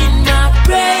up in my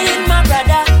brain, my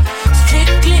brother.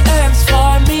 Strictly herbs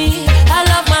for me. I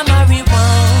love my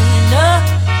marijuana.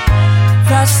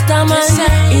 Rastaman,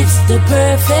 it's the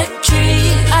perfect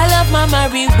tree. I love my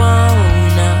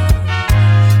marijuana.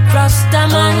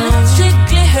 Rastaman,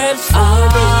 strictly herbs for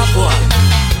me.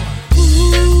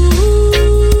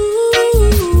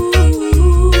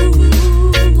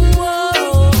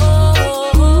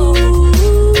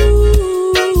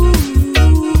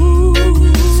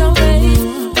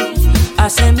 I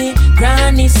say me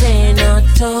granny say not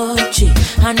touch it,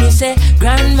 and me say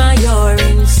grandma you're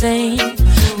insane.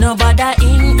 Nobody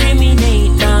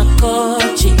incriminate not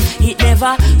coach it. It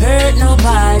never hurt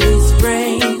nobody's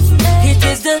brain. It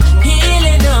is the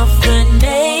healing of the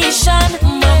nation.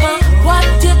 Mama, what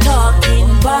you talking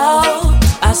about?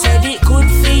 I said it good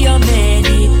for your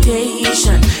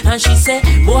meditation, and she said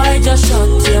boy just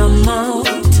shut your mouth.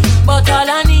 But all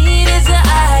I need is the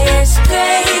highest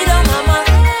grade, oh mama.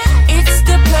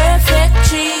 Perfect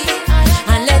tree,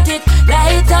 and let it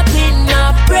light up in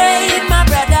my brain, my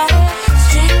brother.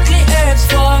 Strictly herbs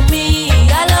for me.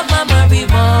 I love my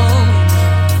marijuana.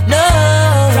 No,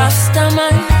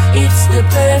 Rastaman, it's the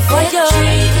perfect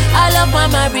tree. I love my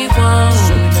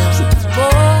marijuana.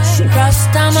 Boy,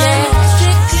 Rastaman,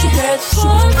 strictly herbs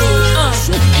for me.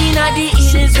 Inna the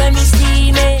hills when me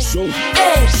steaming.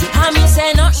 Hey, and me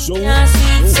say nothing can't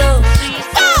see so.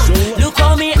 Look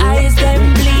how me eyes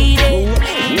them bleeding.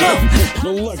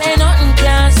 Say nothing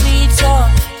can't see it, so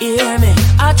hear me.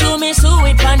 I do me sew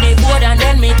it on the board and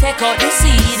then me take out the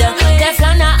seed.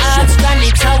 Teflon a hard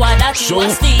granite sour, that you a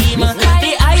steam.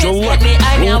 The highest get me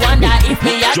high, me I wonder if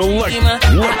me a dream.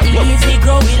 Easy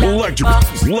growing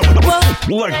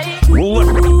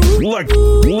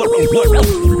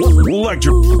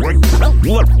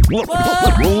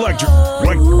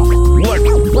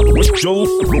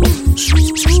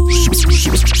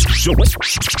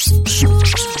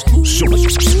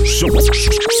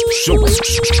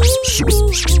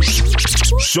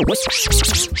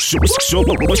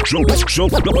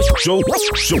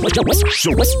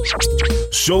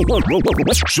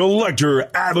Selector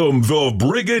Adam the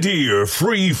Brigadier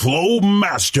Free Flow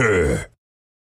Master.